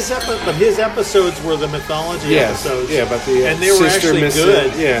clunky. But his episodes were the mythology episodes. Yeah, but the and they were actually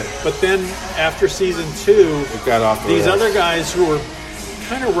good. Yeah. But then after season 2... It got off the These rails. other guys who were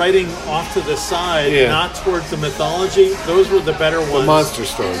kind of writing off to the side, not towards the mythology, those were the better ones. The monster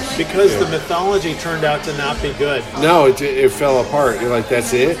stories. Because the mythology turned out to not be good. No, it fell apart. You're like,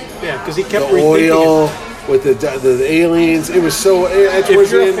 that's it? Yeah, because he kept the oil with the aliens. It was so... If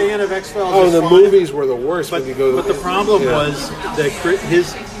you're a fan of X-Files... the movies were the worst when you go... But the problem was that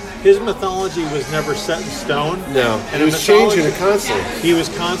his mythology was never set in stone. No, and he was changing it constantly. He was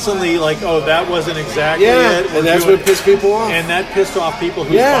constantly like, "Oh, that wasn't exactly it." And that's what pissed people off. And that pissed off people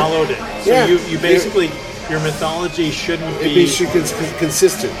who followed it. So you basically your mythology shouldn't be. It should be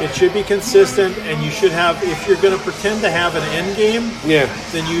consistent. It should be consistent, and you should have. If you're going to pretend to have an end game,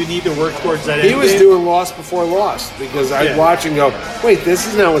 then you need to work towards that. He was doing Lost before Lost because I'd watch and go, "Wait, this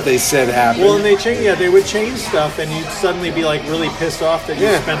is not what they said happened." Well, and they change. Yeah, they would change stuff, and you'd suddenly be like really pissed off that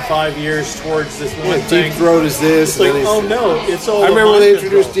you spent 5 years towards this one thing. Deep Throat is this. It's like, oh no, it's all. I remember when they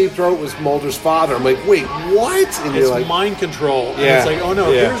introduced Deep Throat was Mulder's father. I'm like, wait, what? And it's like mind control. And it's like, oh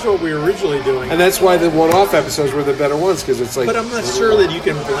no, here's what we were originally doing. And that's why the one-off episodes were the better ones because it's like. But I'm not sure that you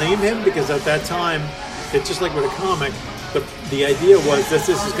can blame him because at that time, it's just like with a comic. The idea was that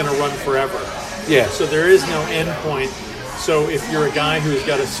this is going to run forever. Yeah. So there is no end point. So if you're a guy who's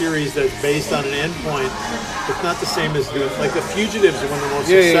got a series that's based on an end point, it's not the same as doing like The Fugitive is one of the most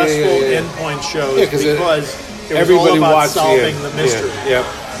successful end point shows because it was all about solving the mystery.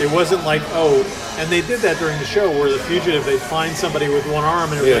 It wasn't like and they did that during the show where The Fugitive they'd find somebody with one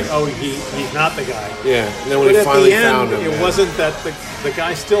arm and it was like he's not the guy. And then when he finally found him, it wasn't that the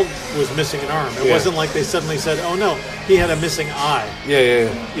guy still was missing an arm. It wasn't like they suddenly said, oh no, he had a missing eye.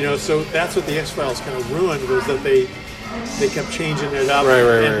 You know, so that's what the X-Files kind of ruined was that they kept changing it up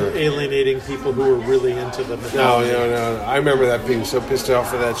and alienating people who were really into the mythology. No. I remember that being so pissed off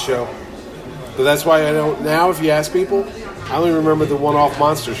for that show. But that's why I don't... Now, if you ask people, I only remember the one-off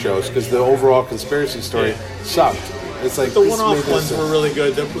monster shows because the overall conspiracy story sucked. It's like... The one-off ones were really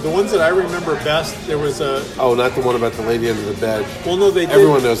good. The ones that I remember best, there was a... Oh, not the one about the lady under the bed. Well, no, they did.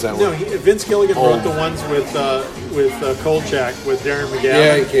 Everyone knows that one. No, Vince Gilligan wrote the ones with Kolchak, with Darren McGavin.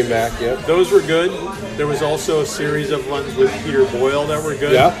 Yeah, he came back, Those were good. There was also a series of ones with Peter Boyle that were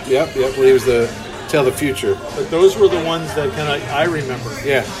good. Yep. When he was the Tell the Future. But those were the ones that kind of I remember.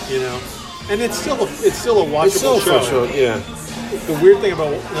 Yeah. You know, and it's still a watchable it's still a show. show. Yeah. The weird thing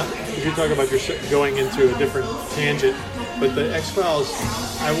about if you're talking about going into a different tangent, but the X-Files,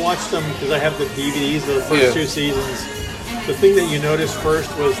 I watched them because I have the DVDs of the first 2 seasons. The thing that you noticed first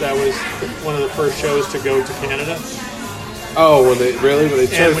was that was one of the first shows to go to Canada. Oh, when they tried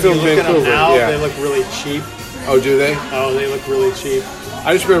to film Vancouver, at them now, they look really cheap. Oh, do they? Oh, they look really cheap.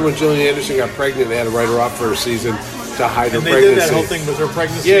 I just remember when Gillian Anderson got pregnant, they had to write her off for a season. to hide her and they pregnancy. did that whole thing with her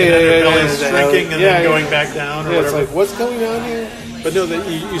pregnancy, and then her belly's shrinking and then going back down, or whatever. It's like, what's going on here? But no,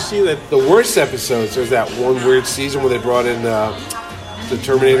 you see that the worst episodes. There's that one weird season where they brought in the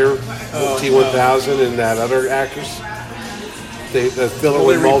Terminator, T-1000, and that other actress. The filler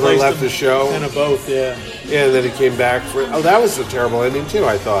when Mulder left the show. Kind of both, yeah. Yeah, and then he came back for. Oh, that was a terrible ending too.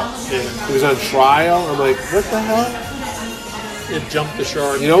 I thought. Yeah. He was on trial. I'm like, what the hell? It jumped the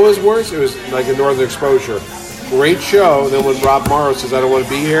shark. You know what was worse? It was like a Northern Exposure. Great show. And then when Rob Morrow says, I don't want to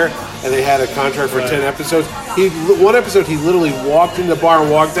be here, and they had a contract for 10 episodes, one episode he literally walked in the bar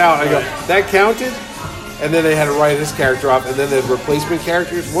and walked out. I go, that counted? And then they had to write his character off, and then the replacement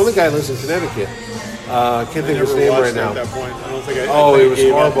characters. One of the guys lives in Connecticut. Can't think of his name right now. At that point. I don't think I it was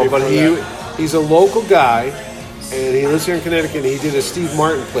horrible. But he's a local guy, and he lives here in Connecticut, and he did a Steve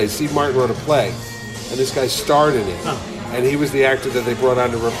Martin play. Steve Martin wrote a play, and this guy starred in it. And he was the actor that they brought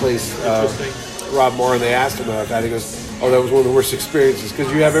on to replace Rob Morrow, and they asked him about that. He goes, that was one of the worst experiences,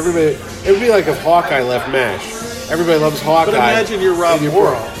 because you have everybody. It would be like if Hawkeye left MASH. Everybody loves Hawkeye. But imagine you're Rob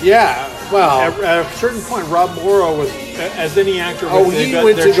Morrow. Yeah, well. At a certain point, Rob Morrow was, as any actor,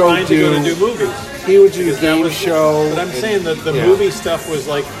 they're trying to go to do movies. He would do the game show. But I'm saying that the movie stuff was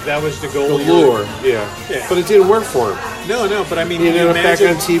like, that was the goal. The lure, yeah. But it didn't work for him. No, but I mean, he ended up back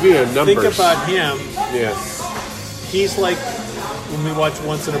on TV on Numbers. Think about him. Yeah. He's like, when we watch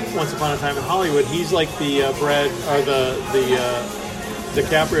Once Upon a Time in Hollywood, he's like the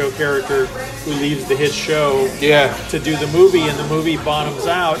DiCaprio character who leaves the hit show to do the movie, and the movie bottoms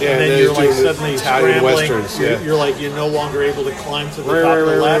out, and then you're like suddenly scrambling. Westerns, you're like, you're no longer able to climb to the top of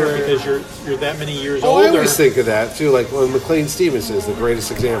the ladder because you're that many years older. I always think of that too, like when McLean Stevenson is the greatest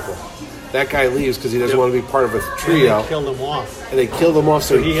example. That guy leaves because he doesn't want to be part of a trio. And they killed him off. And they killed him off,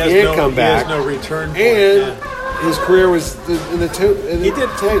 so he can't come back. He has no return point. And his career was in the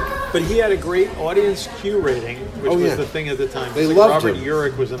tank. But he had a great audience Q rating, which was the thing at the time. They loved Robert him.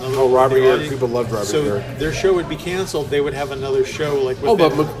 Urich was another. Robert Urich. People loved Robert Urich. So their show would be canceled. They would have another show like. But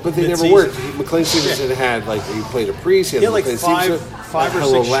they never worked. McLean Stevenson had he played a priest. He had like five or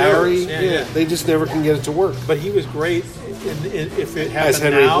six Larry. shows. Yeah. They just never can get it to work. But he was great. If it happened as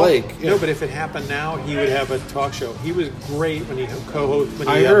Henry now, Blake. No, but if it happened now, he would have a talk show. He was great when he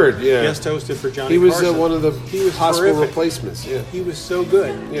co-hosted. Guest hosted for Johnny Carson. He was one of the possible terrific. Replacements. Yeah, he was so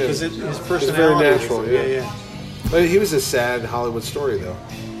good because his personality was very natural. Yeah. But he was a sad Hollywood story, though.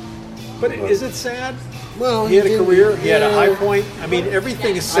 But is it sad? Well, he had a career. He had a high point. I mean,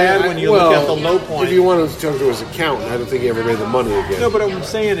 everything is sad when you look at the low point. If you want to talk to his accountant, I don't think he ever made the money again. No, but what I'm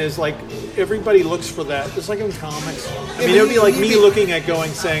saying is, like, everybody looks for that. Just like in comics. I mean, it would be like me looking at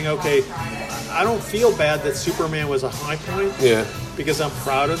saying, okay, I don't feel bad that Superman was a high point. Yeah. Because I'm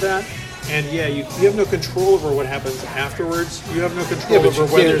proud of that. And you have no control over what happens afterwards. You have no control over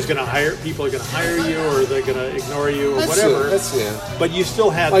whether people are going to hire you or they're going to ignore you or whatever. But you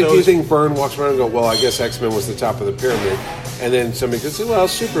still had those. Do you think Byrne walks around and go, well, I guess X-Men was the top of the pyramid, and then somebody could say, well,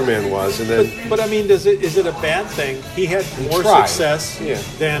 Superman was, and then. But I mean, is it a bad thing? He had more success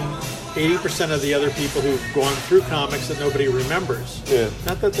than 80% of the other people who've gone through comics that nobody remembers. Yeah.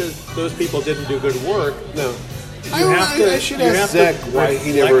 Not that those people didn't do good work. No. I should ask Zach why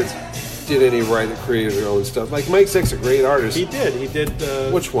he never did any creative their own stuff. Like Mike Zeck's a great artist. He did.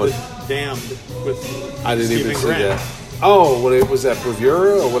 Which one? Damned with I didn't Stephen even Grant. see that. Oh, when it was that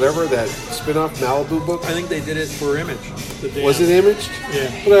Bravura or whatever, that spin-off Malibu book? I think they did it for Image. Was it Imaged?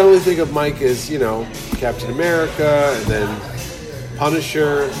 Yeah. But I only think of Mike as, Captain America and then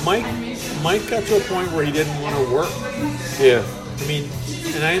Punisher. Mike got to a point where he didn't want to work. Yeah. I mean,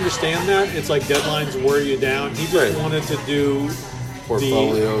 and I understand that. It's like deadlines wear you down. He just wanted to do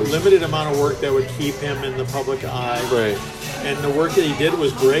portfolios, the limited amount of work that would keep him in the public eye. Right. And the work that he did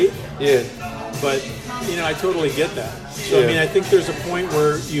was great. Yeah. But, I totally get that. So, I mean, I think there's a point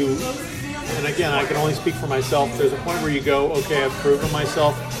where and again, I can only speak for myself, there's a point where you go, okay, I've proven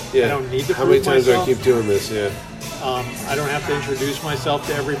myself. I don't need to prove myself. How many times do I keep doing this? Yeah. I don't have to introduce myself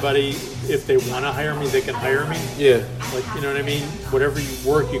to everybody. If they want to hire me, they can hire me. Yeah. Like, you know what I mean? Whatever you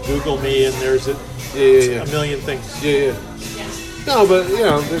work, you Google me, and there's a million things. Yeah. No, but,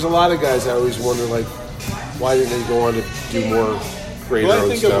 there's a lot of guys I always wonder, like, why didn't they go on to do more great Well, I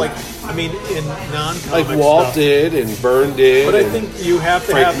think stuff? of, in non-comic like Walt stuff, did and Byrne did. But I think you have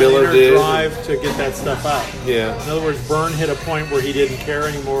to Frank have Miller an inner drive to get that stuff out. Yeah. In other words, Byrne hit a point where he didn't care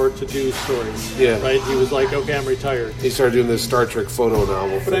anymore to do stories. Yeah. Right? He was like, okay, I'm retired. He started doing this Star Trek photo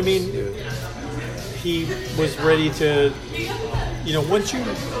novel. But I mean, he was ready to, once you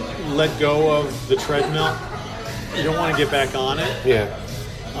let go of the treadmill, you don't want to get back on it. Yeah.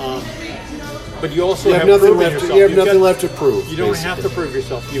 But you also have nothing left. Yourself. You have nothing left to prove. You don't have to prove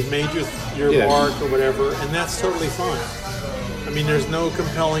yourself. You've made your mark or whatever, and that's totally fine. I mean, there's no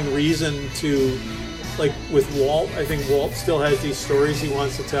compelling reason to, like with Walt. I think Walt still has these stories he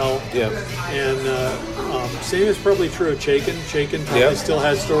wants to tell. Yeah. And same is probably true of Chaykin. Chaykin probably still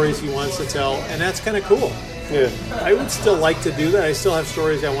has stories he wants to tell, and that's kind of cool. Yeah. I would still like to do that. I still have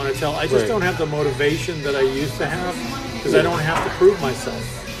stories I want to tell. I just don't have the motivation that I used to have because I don't have to prove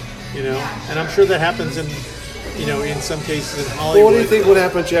myself. You know, and I'm sure that happens in some cases in Hollywood. Well, what do you think would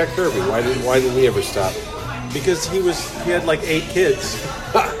happen to Jack Kirby? Why didn't he ever stop? Because he had like 8 kids.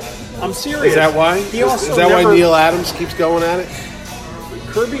 I'm serious. Is that why? Is that why Neil Adams keeps going at it?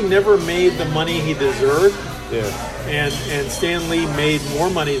 Kirby never made the money he deserved. Yeah. And Stan Lee made more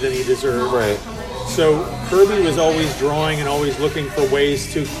money than he deserved. Right. So Kirby was always drawing and always looking for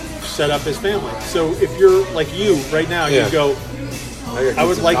ways to set up his family. So if you're like you right now, you go, I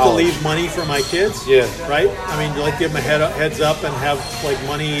would like to leave money for my kids. Yeah. Right? I mean, you like give them a heads up and have like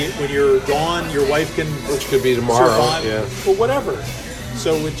money when you're gone. Your wife can, which could be tomorrow. Survive, yeah. Well, whatever.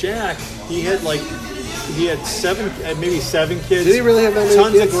 So with Jack, he had 7 kids. Did he really have that many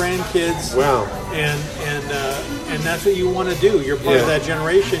tons kids? of grandkids. Wow. And that's what you want to do. You're part of that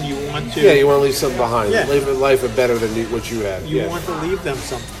generation. You want to. Yeah, you want to leave something behind. Yeah. Live a life better than what you had. You want to leave them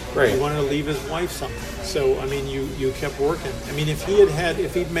something. Right. You wanted to leave his wife something. So I mean, you kept working. I mean, if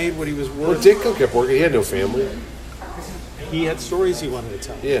he'd made what he was worth. Well, Dick kept working. He had no family. He had stories he wanted to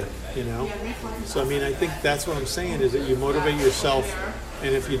tell. Yeah. You know. So I mean, I think that's what I'm saying is that you motivate yourself,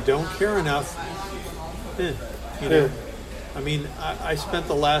 and if you don't care enough, you know. I mean, I spent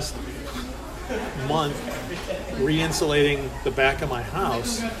the last month re-insulating the back of my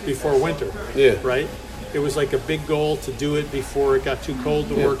house before winter. Yeah. Right? It was like a big goal to do it before it got too cold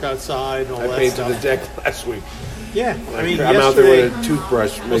to work outside and all that stuff. I painted the deck last week. Yeah. I mean, I'm out there with a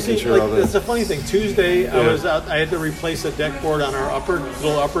toothbrush making sure all that. That's the funny thing. Tuesday, I was out. I had to replace a deck board on our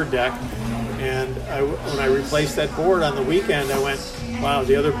little upper deck. And when I replaced that board on the weekend, I went, wow,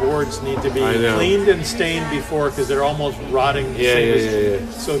 the other boards need to be cleaned and stained before because they're almost rotting. Yeah.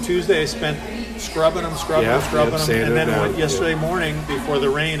 So Tuesday I spent scrubbing them, and then yesterday morning before the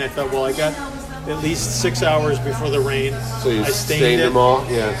rain, I thought, well, I got at least 6 hours before the rain. So you I stained them all?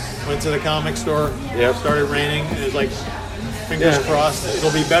 Yeah. Went to the comic store. Yep. Started raining, and it was like, fingers crossed,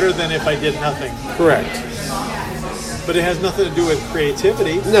 it'll be better than if I did nothing. Correct. But it has nothing to do with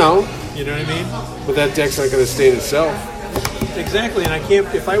creativity. No. You know what I mean? But that deck's not going to stain itself. Exactly, and I can't.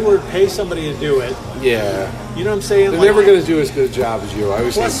 If I were to pay somebody to do it, you know what I'm saying. They're never going to do as good a job as you. I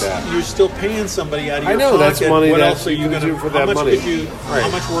always think that. You're still paying somebody out of your pocket. I know that's money. What that else are you going to do for that money? How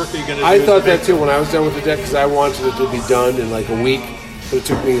much work are you going to do? I thought that too when I was done with the deck because I wanted it to be done in like a week, but it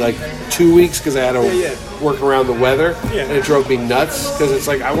took me like 2 weeks because I had to work around the weather, and it drove me nuts because it's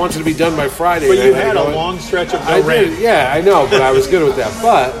like I wanted to be done by Friday. But you had a long stretch of no rain. Yeah, I know, but I was good with that.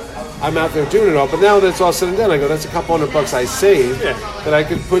 But I'm out there doing it all. But now that's all said and done, I go, that's a couple $100 I saved that I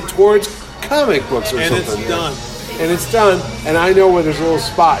could put towards comic books or something. And it's done. And it's done. And I know where there's a little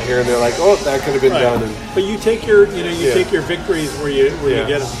spot here, and they're like, oh, that could have been done. But you take your, take your victories where you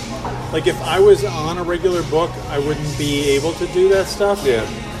get them. Like if I was on a regular book, I wouldn't be able to do that stuff. Yeah.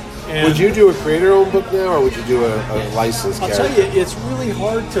 And would you do a creator-owned book now, or would you do a licensed character? I'll tell you, it's really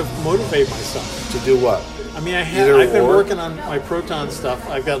hard to motivate myself. To do what? I mean, I've been working on my Proton stuff.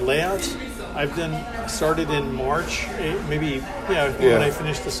 I've got layouts. Started in March, when I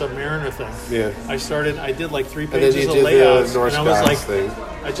finished the Submariner thing. Yeah. I did like 3 pages of layouts, and I was like,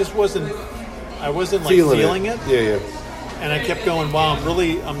 I just wasn't feeling it. Yeah. And I kept going, wow,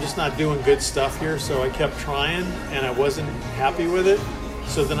 I'm just not doing good stuff here. So I kept trying, and I wasn't happy with it.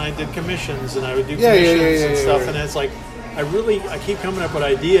 So then I did commissions, and I would do commissions and stuff. And it's like, I keep coming up with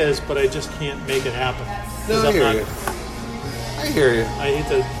ideas, but I just can't make it happen. No, I hear you. I hate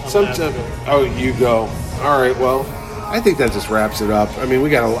to. Sometimes. Oh, you go. All right. Well, I think that just wraps it up. I mean, we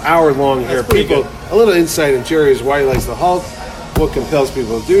got an hour long here. People, a little insight in Jerry is why he likes the Hulk, what compels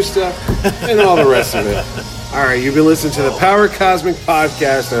people to do stuff, and all the rest of it. All right. You've been listening to the Power Cosmic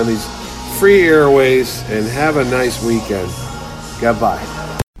Podcast on these free airways, and have a nice weekend. Goodbye.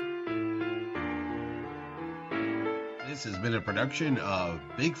 This has been a production of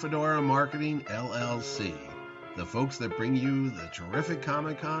Big Fedora Marketing, LLC. The folks that bring you the terrific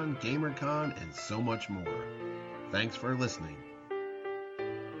Comic-Con, GamerCon, and so much more. Thanks for listening.